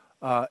know,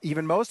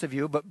 even most of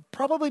you, but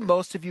probably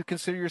most of you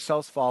consider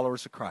yourselves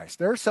followers of Christ.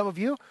 There are some of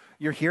you,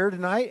 you're here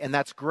tonight, and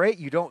that's great.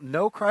 You don't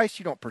know Christ,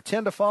 you don't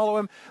pretend to follow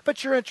him,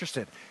 but you're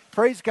interested.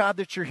 Praise God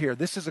that you're here.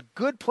 This is a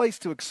good place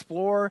to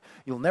explore.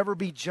 You'll never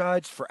be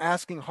judged for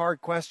asking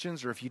hard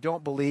questions or if you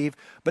don't believe,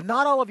 but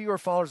not all of you are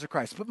followers of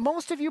Christ, but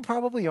most of you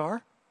probably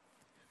are.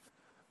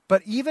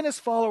 But even as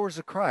followers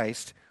of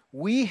Christ,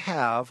 we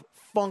have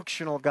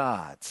functional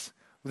gods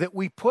that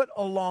we put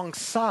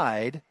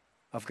alongside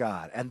of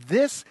God. And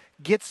this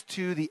gets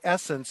to the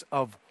essence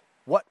of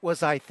what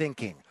was I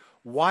thinking?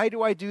 Why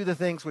do I do the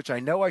things which I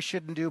know I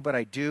shouldn't do, but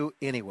I do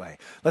anyway?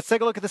 Let's take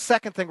a look at the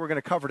second thing we're going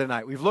to cover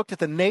tonight. We've looked at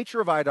the nature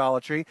of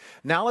idolatry.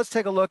 Now let's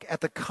take a look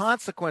at the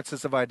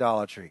consequences of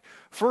idolatry.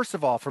 First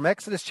of all, from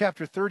Exodus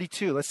chapter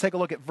 32, let's take a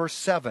look at verse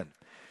 7.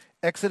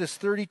 Exodus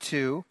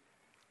 32,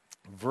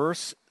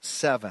 verse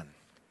 7.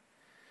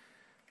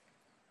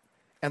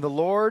 And the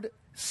Lord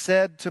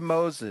said to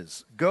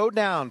Moses, "Go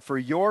down, for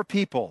your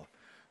people,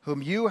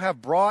 whom you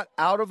have brought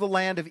out of the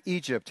land of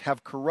Egypt,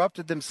 have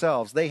corrupted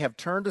themselves. They have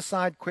turned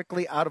aside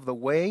quickly out of the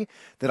way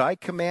that I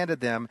commanded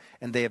them,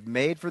 and they have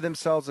made for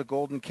themselves a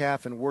golden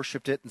calf and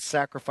worshipped it and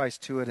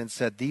sacrificed to it and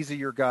said, 'These are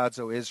your gods,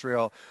 O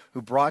Israel,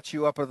 who brought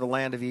you up out of the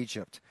land of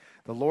Egypt.'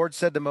 The Lord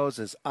said to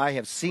Moses, 'I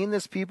have seen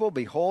this people.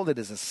 Behold, it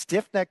is a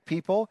stiff-necked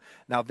people.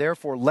 Now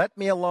therefore let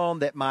me alone,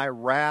 that my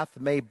wrath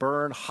may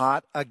burn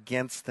hot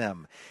against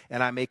them,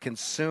 and I may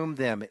consume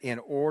them, in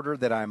order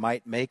that I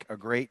might make a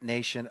great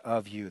nation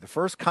of you.'" The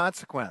first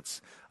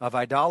consequence of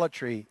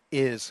idolatry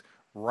is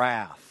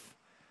wrath.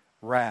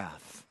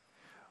 Wrath.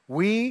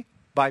 We,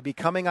 by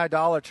becoming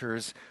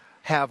idolaters,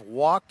 have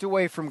walked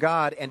away from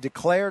God and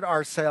declared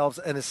ourselves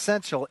an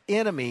essential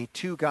enemy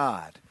to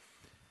God.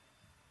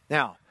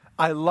 Now,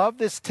 I love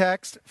this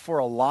text for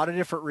a lot of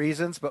different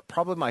reasons, but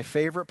probably my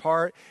favorite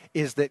part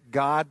is that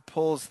God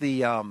pulls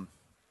the,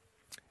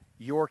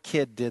 your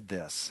kid did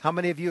this. How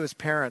many of you as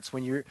parents,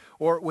 when you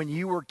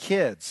were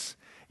kids,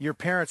 your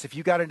parents, if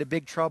you got into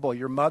big trouble,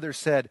 your mother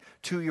said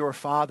to your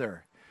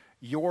father,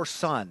 "Your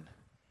son,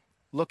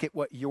 look at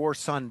what your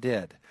son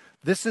did."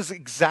 This is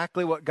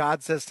exactly what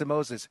God says to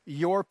Moses,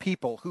 "Your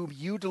people, whom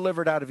you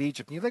delivered out of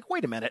Egypt." And you're like,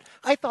 wait a minute,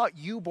 I thought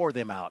you bore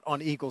them out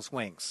on eagle's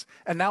wings,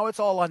 and now it's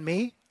all on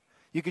me?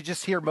 You could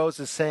just hear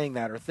Moses saying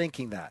that or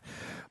thinking that.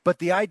 But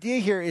the idea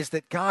here is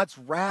that God's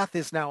wrath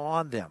is now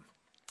on them.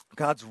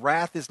 God's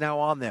wrath is now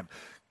on them.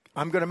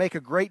 I'm going to make a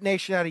great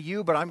nation out of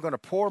you, but I'm going to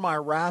pour my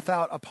wrath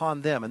out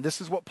upon them. And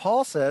this is what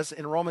Paul says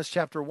in Romans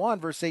chapter 1,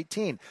 verse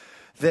 18,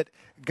 that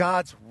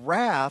God's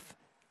wrath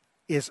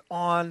is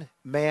on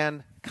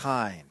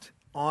mankind.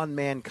 On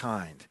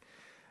mankind.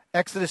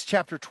 Exodus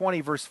chapter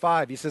 20, verse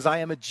 5, he says, "I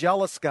am a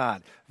jealous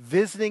God,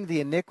 visiting the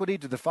iniquity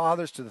to the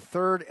fathers, to the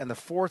third and the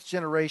fourth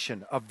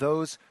generation of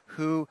those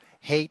who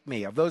hate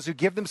me." Of those who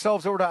give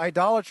themselves over to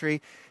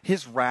idolatry,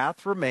 his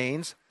wrath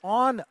remains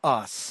on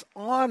us,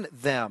 on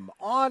them,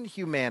 on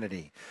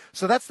humanity.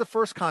 So that's the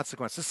first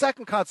consequence. The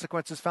second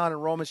consequence is found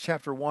in Romans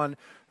chapter 1,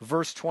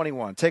 verse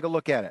 21. Take a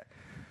look at it.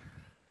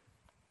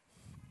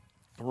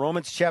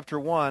 Romans chapter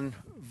 1,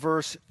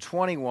 verse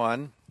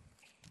 21,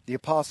 the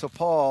Apostle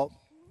Paul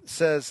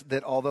says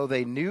that although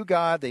they knew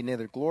God, they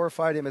neither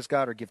glorified him as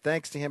God or give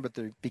thanks to him, but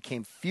they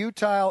became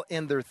futile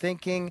in their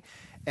thinking,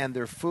 and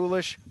their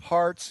foolish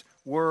hearts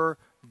were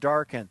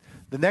darkened.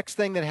 The next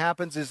thing that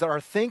happens is that our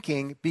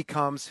thinking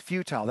becomes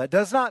futile. That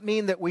does not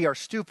mean that we are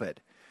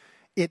stupid.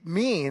 It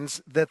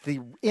means that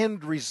the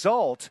end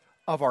result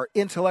of our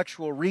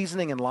intellectual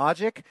reasoning and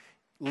logic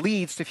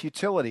leads to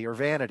futility or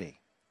vanity.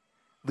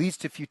 Leads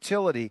to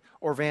futility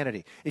or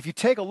vanity. If you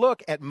take a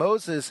look at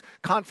Moses'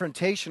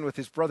 confrontation with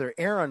his brother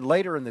Aaron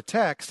later in the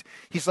text,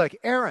 he's like,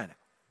 "Aaron,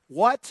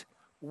 what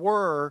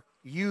were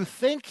you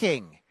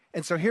thinking?"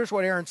 And so here's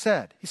what Aaron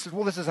said. He says,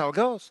 "Well, this is how it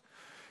goes.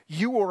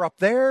 You were up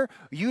there.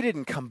 You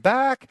didn't come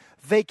back.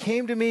 They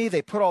came to me.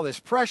 They put all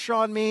this pressure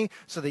on me.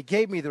 So they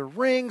gave me their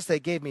rings. They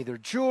gave me their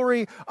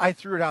jewelry. I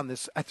threw it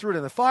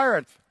in the fire,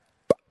 and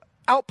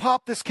out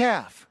popped this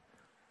calf."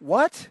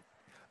 What?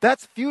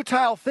 That's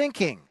futile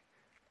thinking.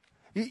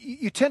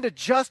 You tend to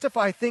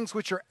justify things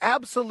which are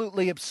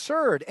absolutely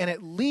absurd, and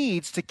it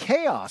leads to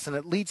chaos, and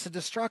it leads to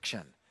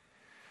destruction.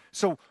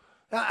 So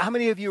how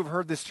many of you have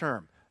heard this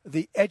term?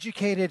 The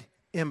educated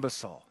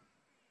imbecile.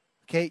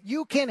 Okay,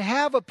 you can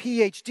have a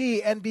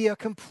PhD and be a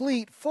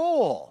complete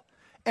fool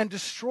and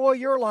destroy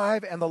your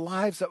life and the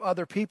lives of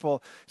other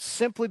people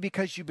simply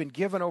because you've been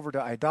given over to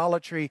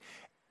idolatry,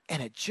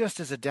 and it just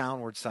is a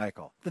downward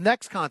cycle. The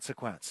next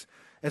consequence,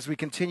 as we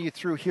continue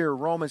through here,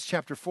 Romans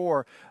chapter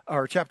 4,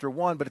 or chapter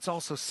 1, but it's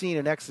also seen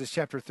in Exodus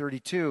chapter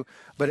 32,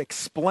 but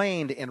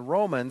explained in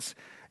Romans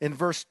in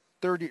verse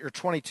 30 or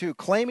 22,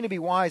 "Claiming to be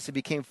wise, they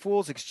became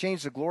fools,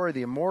 exchanged the glory of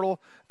the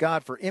immortal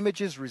God for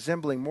images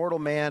resembling mortal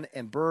man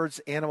and birds,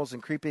 animals,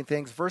 and creeping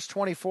things." Verse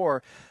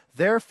 24,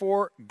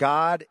 "Therefore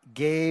God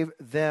gave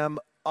them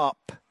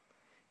up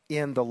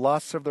in the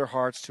lusts of their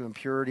hearts to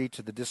impurity,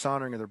 to the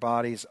dishonoring of their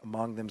bodies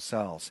among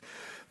themselves."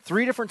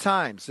 3 different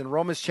times in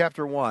Romans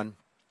chapter 1,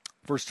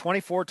 verse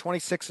 24,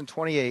 26, and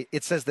 28,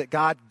 it says that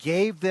God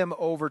gave them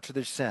over to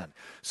their sin.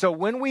 So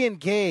when we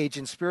engage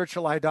in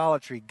spiritual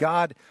idolatry,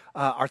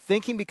 our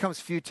thinking becomes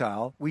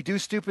futile. We do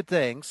stupid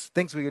things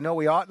we know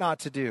we ought not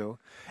to do,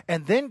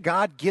 and then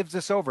God gives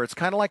us over. It's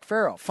kind of like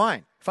Pharaoh.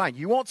 Fine,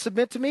 you won't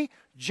submit to me?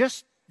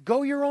 Just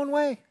go your own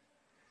way.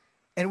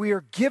 And we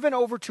are given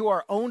over to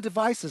our own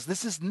devices.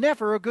 This is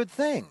never a good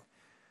thing.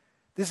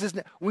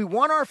 We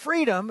want our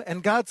freedom,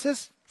 and God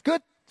says,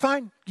 good,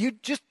 fine, you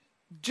just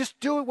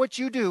do what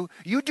you do.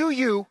 You do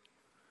you.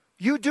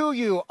 You do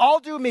you. I'll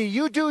do me.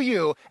 You do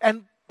you.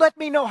 And let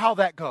me know how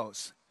that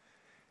goes.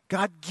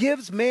 God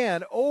gives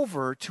man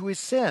over to his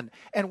sin.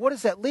 And what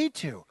does that lead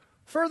to?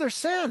 Further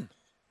sin.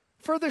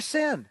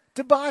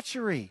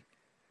 Debauchery.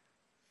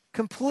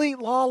 Complete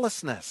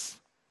lawlessness.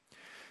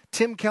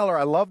 Tim Keller,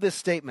 I love this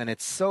statement. It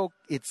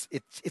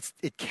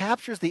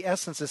captures the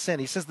essence of sin.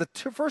 He says the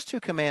first two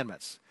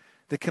commandments,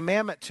 the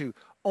commandment to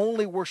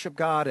only worship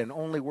God and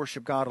only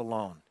worship God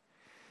alone,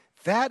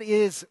 that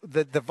is,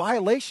 the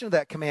violation of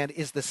that command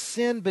is the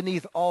sin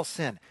beneath all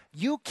sin.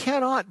 You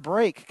cannot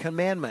break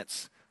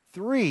commandments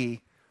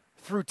 3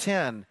 through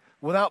 10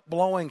 without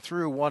blowing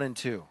through 1 and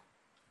 2.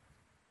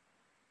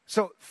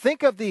 So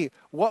think of the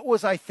what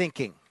was I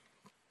thinking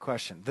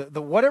question.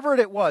 The whatever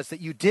it was that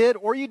you did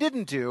or you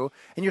didn't do,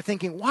 and you're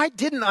thinking, why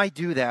didn't I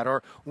do that?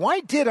 Or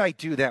why did I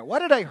do that? Why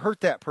did I hurt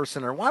that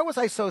person? Or why was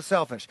I so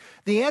selfish?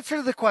 The answer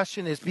to the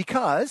question is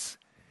because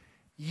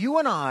you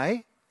and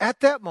I, at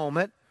that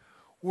moment,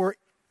 were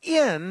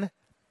in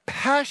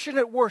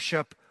passionate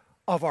worship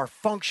of our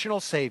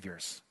functional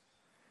saviors.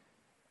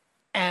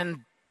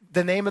 And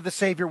the name of the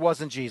Savior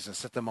wasn't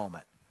Jesus at the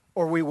moment,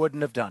 or we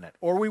wouldn't have done it,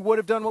 or we would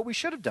have done what we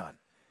should have done.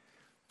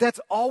 That's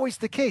always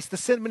the case, the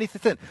sin beneath the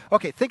sin.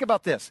 Okay, think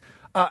about this.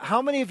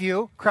 How many of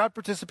you, crowd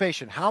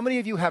participation, how many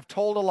of you have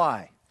told a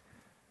lie?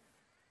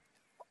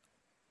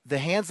 The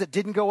hands that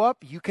didn't go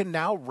up, you can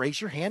now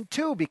raise your hand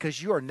too,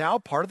 because you are now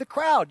part of the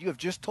crowd. You have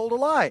just told a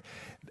lie.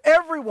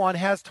 Everyone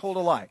has told a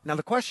lie. Now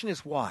the question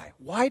is why?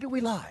 Why do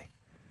we lie?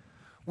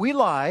 We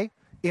lie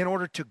in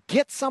order to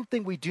get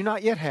something we do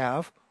not yet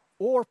have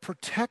or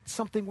protect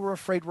something we're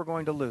afraid we're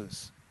going to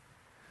lose.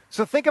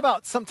 So think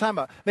about sometime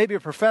maybe a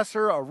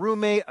professor, a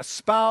roommate, a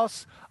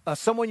spouse,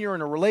 someone you're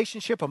in a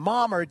relationship, a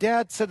mom or a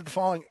dad asked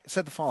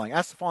the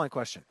following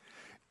question.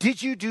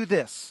 Did you do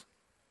this?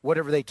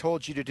 Whatever they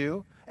told you to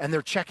do, and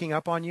they're checking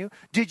up on you.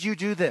 Did you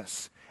do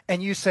this?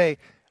 And you say,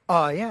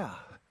 yeah.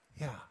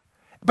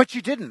 But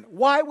you didn't.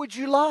 Why would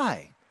you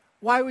lie?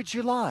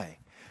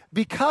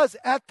 Because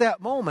at that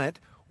moment,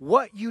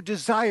 what you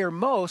desire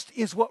most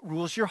is what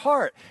rules your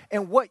heart.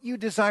 And what you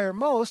desire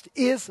most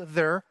is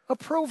their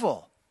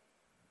approval.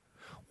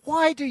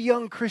 Why do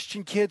young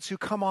Christian kids who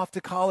come off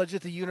to college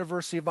at the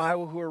University of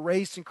Iowa, who are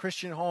raised in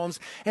Christian homes,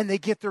 and they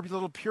get their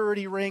little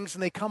purity rings,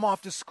 and they come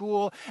off to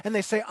school, and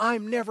they say,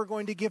 I'm never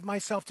going to give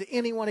myself to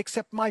anyone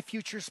except my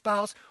future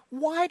spouse?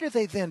 Why do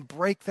they then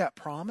break that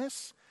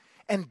promise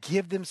and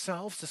give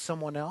themselves to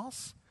someone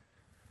else?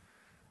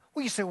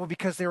 Well, you say,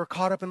 because they were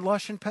caught up in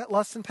lust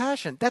and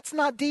passion. That's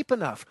not deep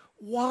enough.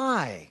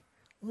 Why?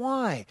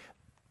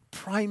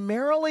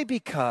 Primarily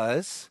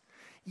because,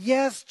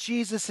 yes,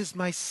 Jesus is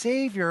my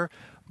Savior,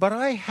 but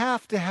I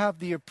have to have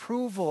the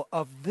approval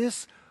of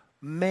this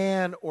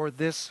man or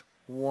this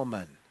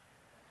woman.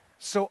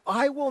 So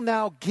I will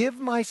now give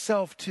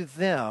myself to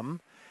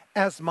them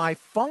as my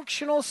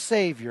functional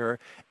Savior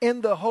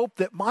in the hope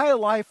that my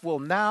life will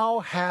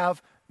now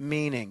have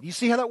meaning. You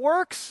see how that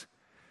works?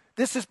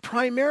 This is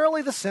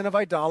primarily the sin of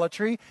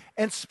idolatry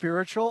and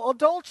spiritual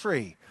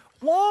adultery.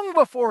 Long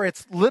before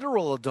it's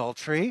literal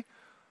adultery,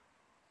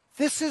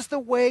 this is the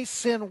way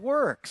sin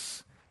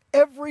works.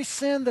 Every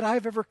sin that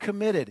I've ever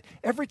committed,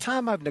 every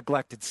time I've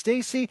neglected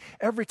Stacy,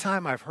 every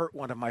time I've hurt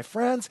one of my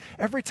friends,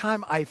 every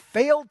time I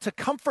failed to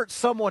comfort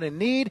someone in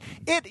need,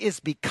 it is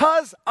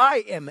because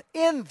I am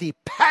in the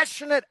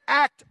passionate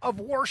act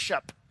of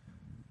worship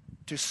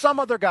to some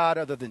other God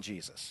other than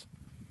Jesus.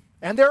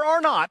 And there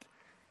are not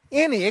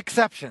any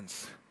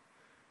exceptions.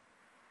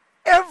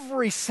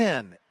 Every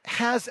sin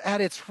has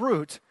at its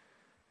root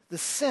the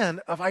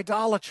sin of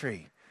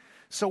idolatry.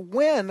 So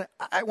when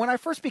I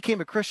first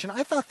became a Christian,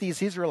 I thought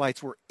these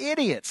Israelites were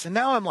idiots. And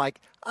now I'm like,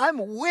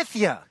 I'm with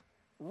you.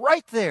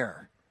 Right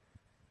there.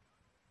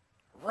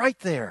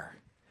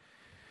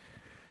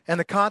 And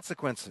the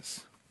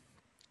consequences.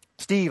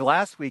 Steve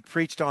last week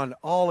preached on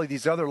all of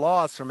these other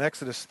laws from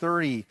Exodus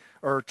 30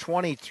 or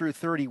 20 through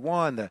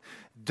 31.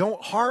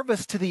 Don't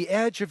harvest to the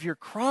edge of your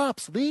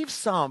crops. Leave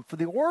some for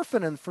the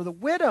orphan and for the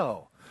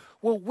widow.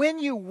 Well, when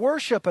you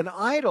worship an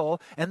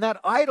idol, and that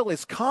idol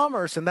is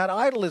commerce, and that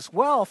idol is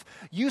wealth,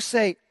 you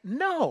say,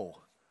 no,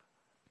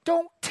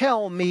 don't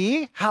tell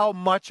me how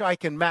much I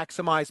can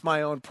maximize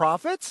my own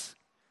profits.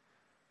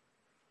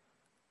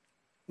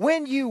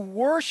 When you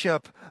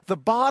worship the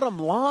bottom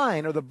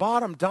line or the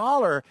bottom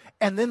dollar,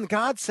 and then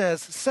God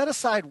says, set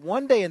aside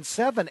one day in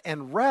 7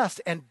 and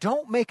rest, and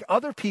don't make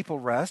other people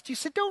rest, you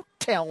say, don't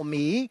tell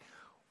me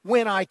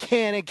when I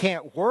can and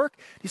can't work.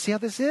 Do you see how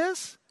this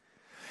is?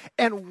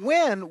 And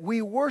when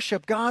we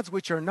worship gods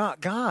which are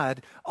not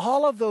God,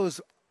 all of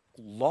those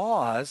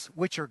laws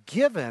which are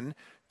given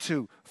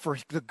for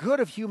the good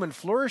of human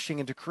flourishing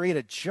and to create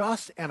a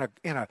just and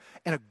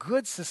a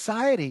good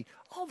society,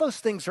 all those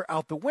things are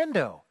out the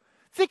window.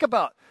 Think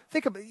about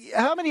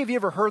how many of you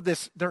ever heard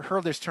this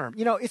term?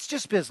 It's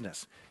just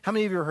business. How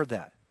many of you ever heard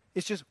that?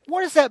 It's just,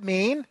 what does that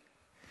mean?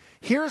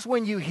 Here's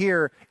when you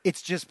hear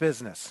it's just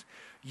business.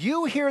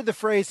 You hear the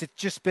phrase it's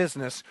just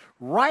business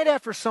right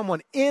after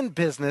someone in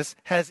business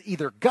has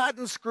either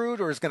gotten screwed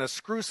or is going to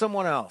screw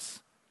someone else.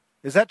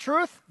 Is that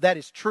truth? That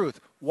is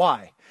truth.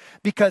 Why?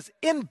 Because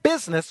in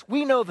business,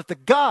 we know that the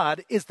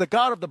God is the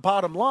God of the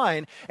bottom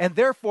line, and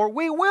therefore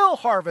we will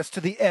harvest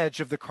to the edge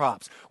of the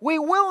crops. We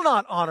will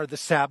not honor the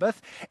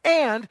Sabbath,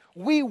 and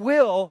we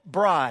will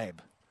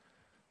bribe.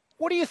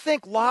 What do you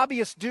think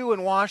lobbyists do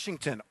in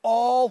Washington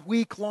all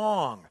week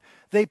long?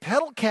 They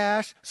peddle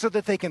cash so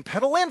that they can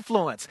peddle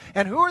influence.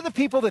 And who are the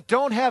people that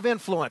don't have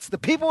influence? The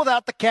people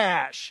without the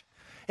cash.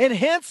 And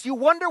hence, you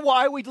wonder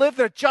why we live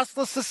in a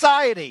justless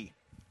society.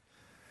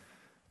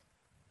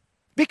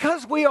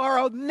 Because we are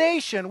a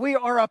nation, we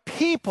are a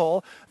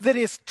people that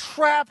is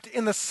trapped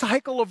in the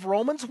cycle of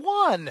Romans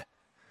 1.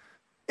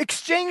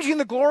 Exchanging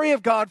the glory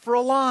of God for a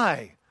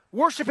lie.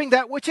 Worshiping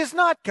that which is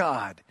not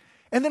God.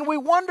 And then we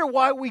wonder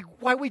why we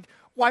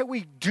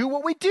do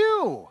what we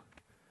do.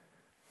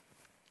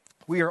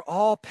 We are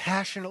all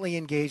passionately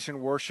engaged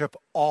in worship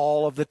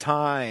all of the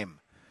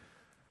time.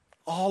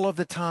 All of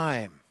the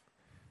time.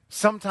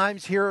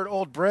 Sometimes here at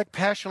Old Brick,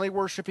 passionately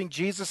worshiping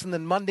Jesus, and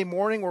then Monday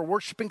morning we're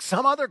worshiping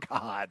some other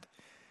God.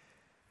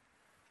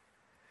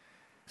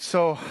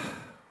 So,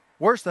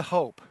 where's the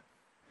hope?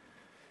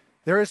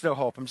 There is no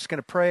hope. I'm just going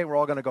to pray. We're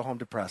all going to go home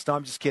depressed. No,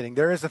 I'm just kidding.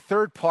 There is a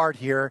third part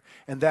here,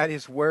 and that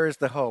is, where is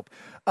the hope?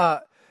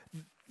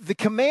 The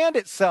command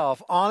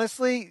itself,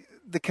 honestly,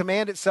 the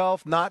command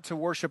itself not to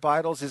worship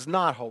idols is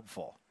not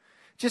hopeful.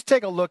 Just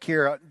take a look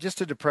here, just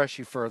to depress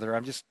you further.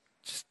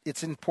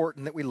 It's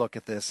important that we look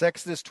at this.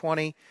 Exodus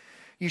 20,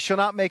 you shall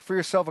not make for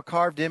yourself a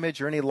carved image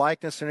or any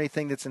likeness or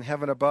anything that's in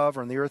heaven above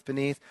or in the earth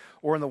beneath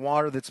or in the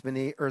water that's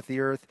beneath the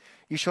earth.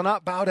 You shall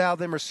not bow down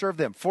to them or serve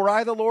them. For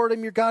I, the Lord,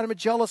 am your God, am a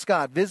jealous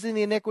God, visiting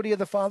the iniquity of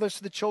the fathers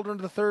to the children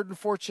of the third and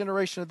fourth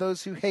generation of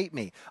those who hate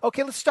me.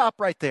 Okay, let's stop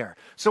right there.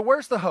 So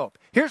where's the hope?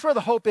 Here's where the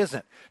hope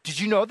isn't.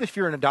 Did you know that if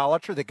you're an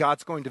idolater, that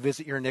God's going to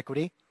visit your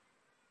iniquity?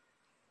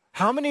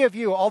 How many of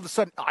you all of a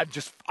sudden,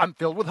 I'm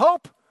filled with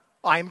hope.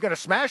 I'm going to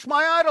smash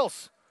my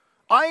idols.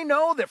 I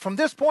know that from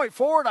this point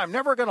forward, I'm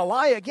never going to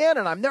lie again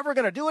and I'm never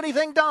going to do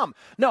anything dumb.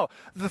 No,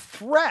 the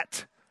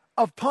threat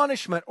of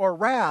punishment or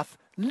wrath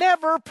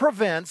never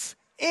prevents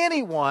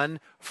anyone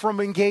from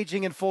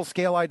engaging in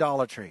full-scale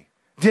idolatry.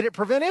 Did it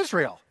prevent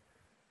Israel?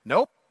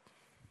 Nope.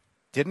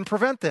 Didn't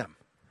prevent them.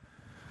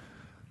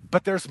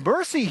 But there's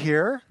mercy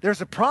here.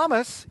 There's a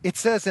promise. It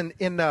says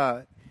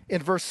in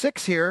verse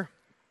 6 here,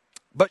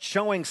 but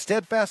showing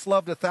steadfast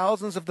love to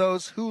thousands of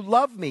those who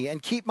love me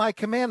and keep my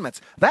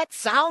commandments. That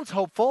sounds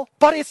hopeful,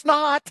 but it's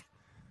not.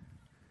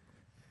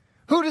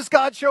 Who does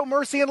God show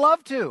mercy and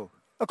love to,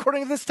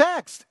 according to this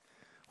text?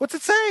 What's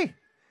it say?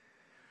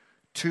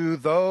 To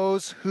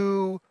those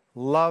who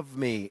love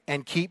me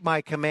and keep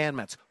my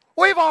commandments.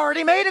 We've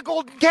already made a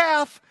golden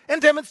calf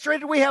and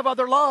demonstrated we have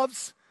other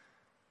loves.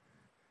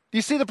 Do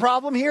you see the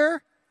problem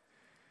here?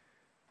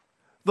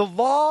 The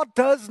law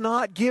does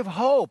not give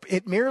hope.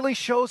 It merely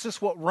shows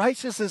us what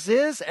righteousness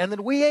is, and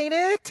that we ain't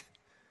it.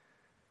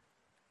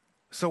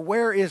 So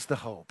where is the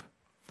hope?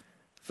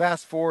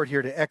 Fast forward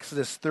here to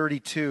Exodus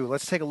 32.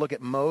 Let's take a look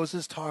at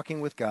Moses talking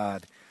with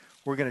God.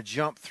 We're going to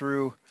jump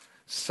through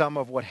some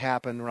of what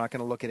happened. We're not going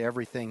to look at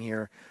everything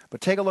here.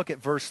 But take a look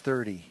at verse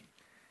 30.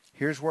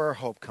 Here's where our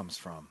hope comes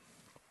from.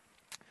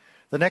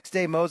 The next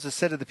day Moses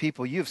said to the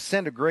people, you have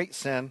sinned a great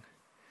sin,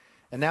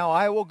 and now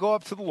I will go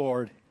up to the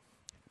Lord.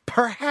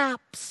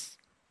 Perhaps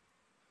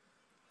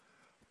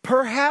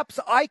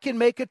I can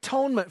make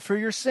atonement for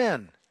your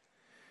sin.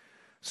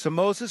 So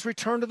Moses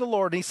returned to the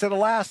Lord, and he said,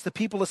 alas, the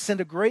people have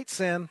sinned a great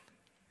sin.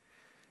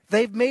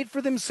 They've made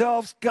for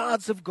themselves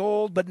gods of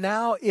gold, but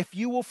now if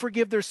you will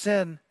forgive their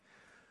sin,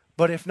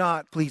 but if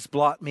not, please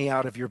blot me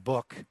out of your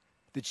book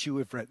that you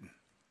have written.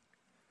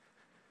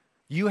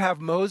 You have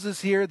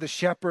Moses here, the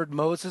shepherd,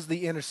 Moses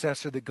the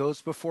intercessor that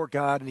goes before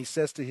God, and he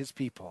says to his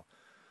people,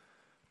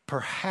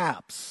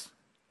 perhaps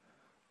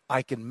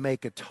I can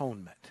make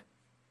atonement.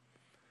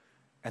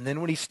 And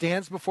then when he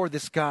stands before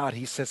this God,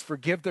 he says,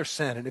 forgive their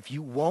sin. And if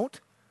you won't,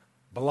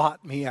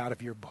 blot me out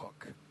of your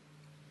book.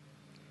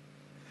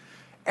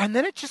 And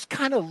then it just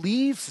kind of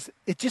leaves,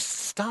 it just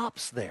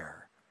stops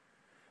there.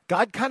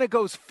 God kind of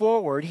goes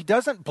forward. He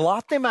doesn't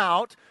blot them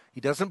out. He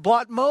doesn't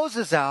blot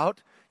Moses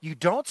out. You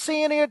don't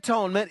see any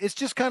atonement. It's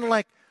just kind of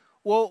like,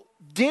 well,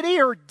 did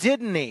he or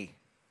didn't he?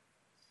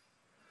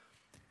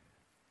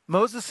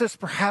 Moses says,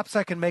 perhaps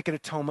I can make an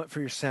atonement for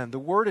your sin. The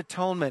word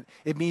atonement,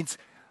 it means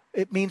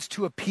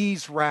to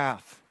appease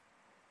wrath.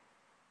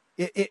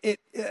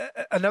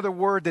 Another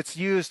word that's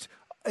used,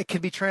 it can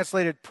be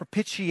translated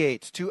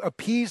propitiate, to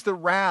appease the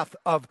wrath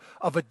of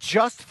a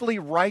justly,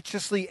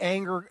 righteously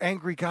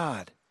angry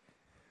God.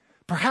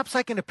 Perhaps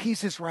I can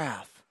appease his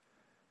wrath.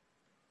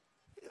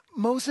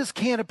 Moses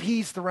can't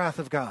appease the wrath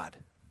of God.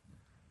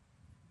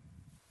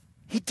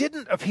 He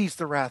didn't appease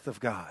the wrath of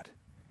God.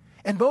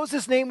 And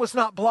Moses' name was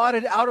not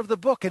blotted out of the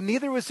book, and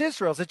neither was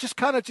Israel's. It just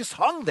kind of just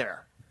hung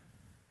there.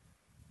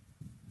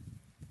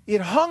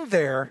 It hung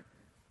there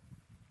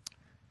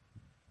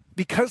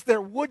because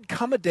there would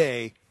come a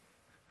day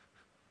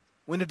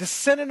when a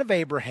descendant of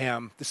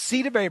Abraham, the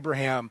seed of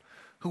Abraham,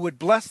 who would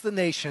bless the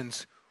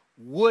nations,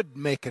 would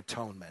make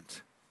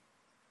atonement.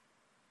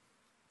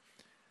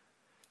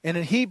 And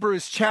in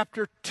Hebrews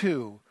chapter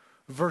 2,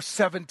 verse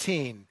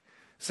 17,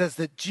 says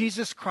that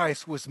Jesus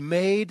Christ was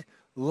made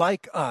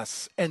like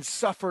us and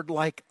suffered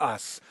like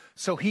us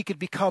so he could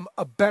become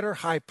a better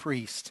high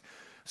priest,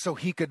 so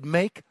he could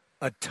make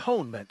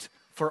atonement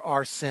for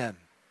our sin.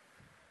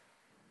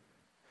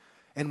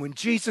 And when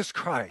Jesus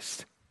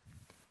Christ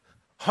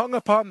hung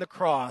upon the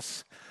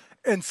cross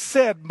and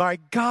said, my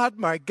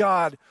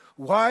God,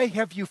 why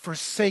have you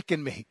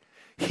forsaken me?"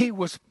 He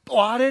was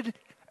blotted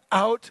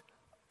out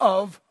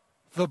of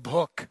the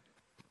book.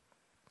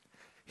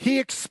 He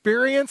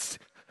experienced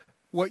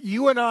what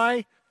you and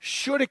I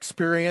should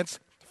experience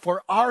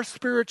for our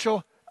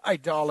spiritual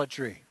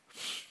idolatry.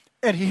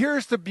 And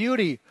here's the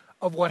beauty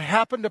of what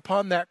happened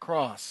upon that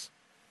cross.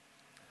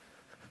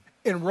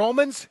 In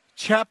Romans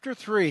chapter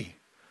 3,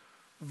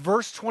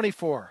 verse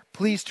 24,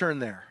 please turn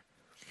there.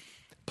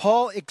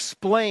 Paul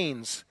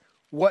explains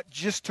what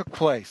just took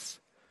place.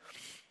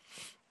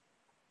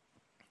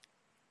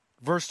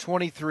 Verse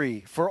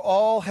 23, "For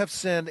all have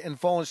sinned and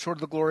fallen short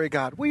of the glory of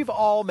God." We've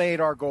all made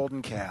our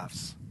golden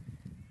calves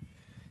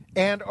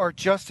and are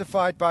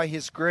justified by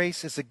his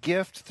grace as a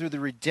gift through the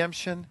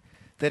redemption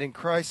that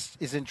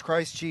is in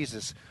Christ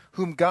Jesus,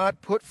 whom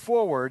God put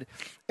forward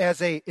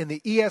as in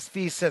the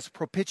ESV it says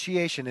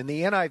propitiation. In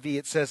the NIV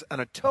it says an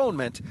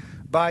atonement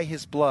by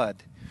his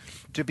blood,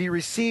 to be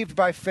received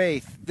by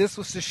faith. This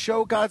was to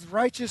show God's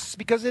righteousness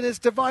because in his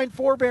divine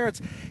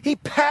forbearance he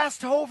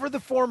passed over the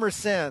former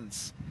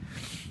sins.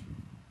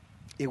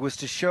 It was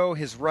to show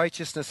his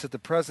righteousness at the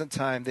present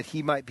time, that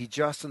he might be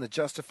just and the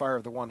justifier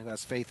of the one who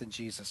has faith in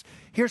Jesus.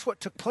 Here's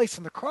what took place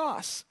on the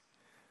cross.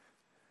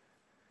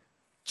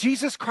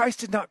 Jesus Christ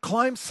did not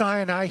climb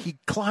Sinai, he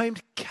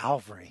climbed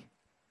Calvary.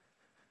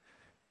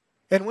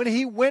 And when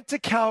he went to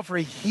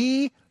Calvary,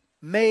 he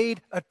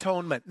made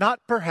atonement. Not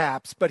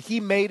perhaps, but he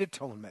made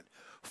atonement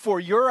for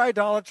your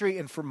idolatry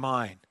and for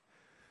mine.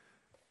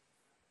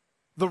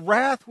 The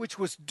wrath which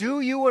was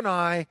due you and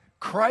I,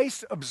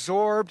 Christ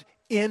absorbed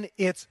in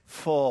its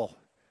full.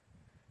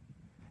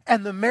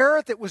 And the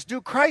merit that was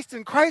due Christ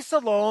and Christ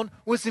alone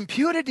was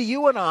imputed to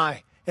you and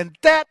I. And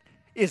that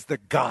is the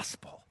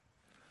gospel.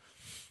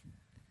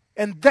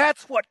 And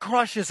that's what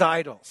crushes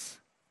idols.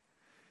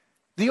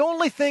 The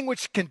only thing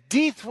which can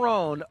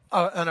dethrone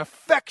an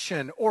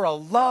affection or a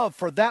love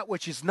for that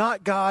which is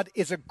not God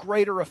is a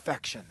greater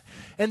affection.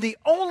 And the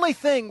only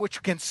thing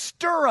which can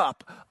stir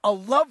up a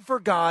love for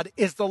God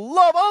is the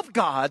love of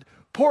God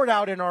poured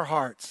out in our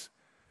hearts.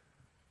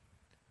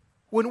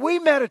 When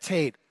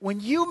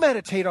you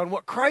meditate on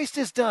what Christ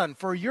has done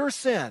for your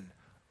sin,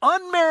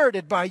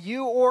 unmerited by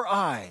you or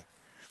I,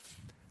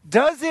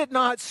 does it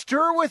not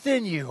stir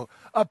within you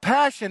a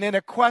passion and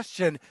a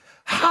question,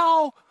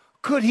 how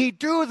could he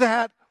do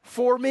that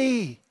for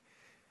me?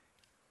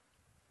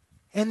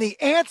 And the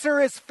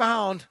answer is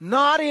found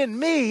not in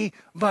me,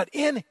 but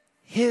in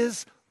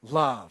his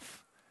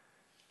love.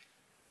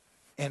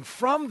 And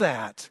from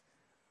that,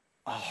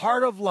 a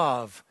heart of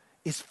love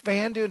is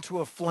fanned into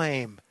a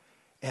flame,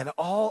 and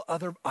all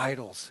other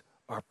idols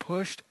are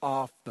pushed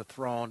off the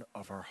throne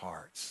of our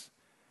hearts.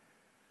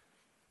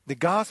 The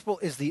gospel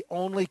is the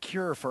only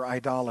cure for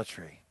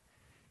idolatry.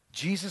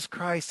 Jesus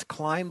Christ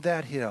climbed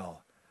that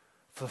hill,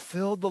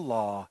 fulfilled the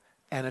law,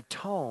 and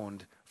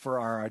atoned for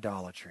our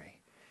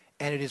idolatry.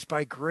 And it is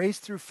by grace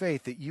through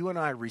faith that you and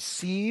I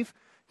receive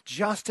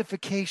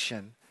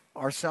justification,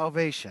 our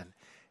salvation,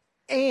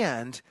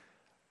 and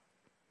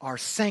are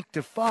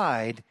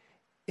sanctified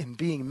in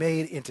being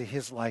made into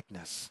his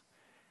likeness.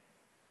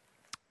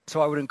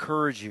 So I would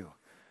encourage you,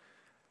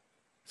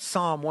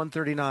 Psalm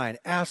 139,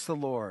 ask the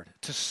Lord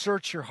to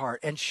search your heart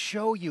and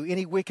show you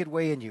any wicked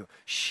way in you.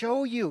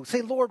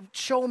 Say, Lord,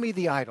 show me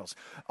the idols.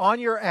 On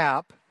your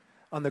app,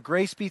 on the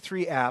Grace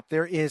B3 app,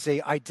 there is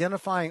a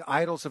identifying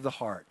idols of the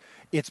heart.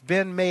 It's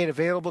been made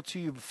available to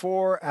you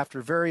before,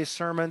 after various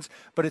sermons,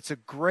 but it's a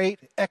great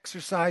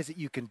exercise that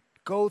you can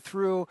go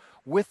through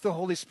with the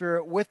Holy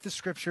Spirit, with the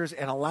scriptures,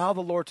 and allow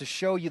the Lord to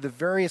show you the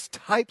various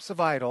types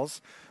of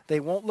idols. They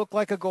won't look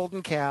like a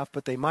golden calf,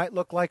 but they might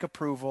look like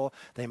approval.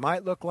 They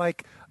might look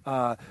like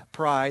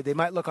pride. They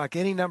might look like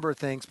any number of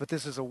things, but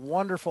this is a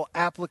wonderful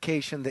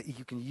application that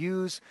you can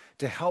use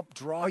to help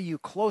draw you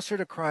closer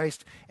to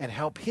Christ and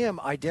help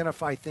him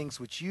identify things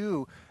which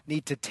you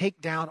need to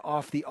take down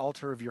off the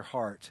altar of your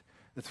heart,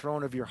 the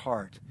throne of your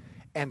heart,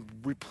 and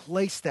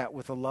replace that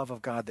with the love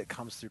of God that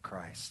comes through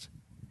Christ.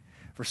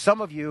 For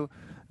some of you,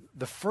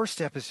 the first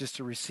step is just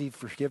to receive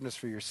forgiveness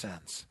for your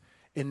sins.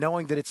 in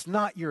knowing that it's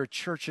not your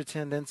church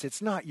attendance,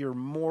 it's not your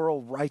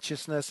moral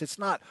righteousness, it's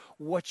not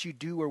what you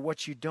do or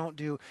what you don't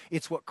do,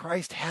 it's what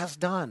Christ has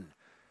done,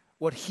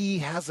 what he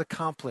has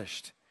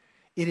accomplished.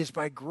 It is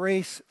by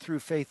grace through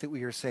faith that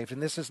we are saved,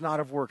 and this is not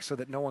of works so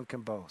that no one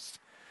can boast.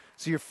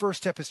 So your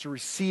first step is to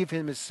receive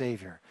him as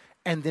Savior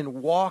and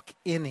then walk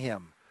in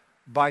him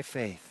by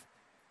faith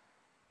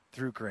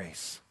through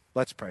grace.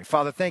 Let's pray.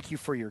 Father, thank you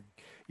for your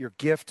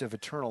gift of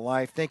eternal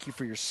life. Thank you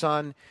for your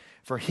Son,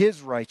 for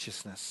his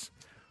righteousness,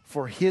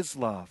 for his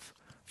love,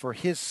 for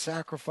his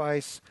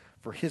sacrifice,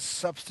 for his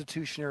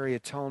substitutionary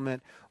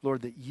atonement.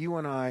 Lord, that you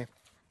and I,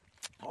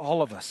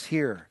 all of us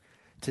here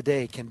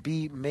today, can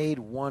be made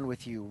one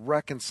with you,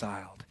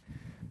 reconciled.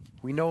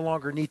 We no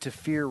longer need to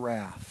fear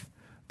wrath,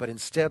 but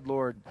instead,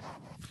 Lord,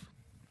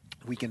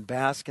 we can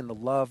bask in the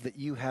love that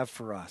you have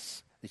for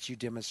us, that you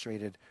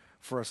demonstrated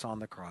for us on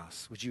the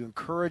cross. Would you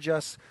encourage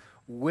us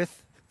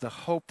with the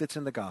hope that's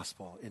in the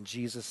gospel? In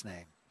Jesus'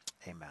 name,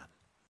 amen.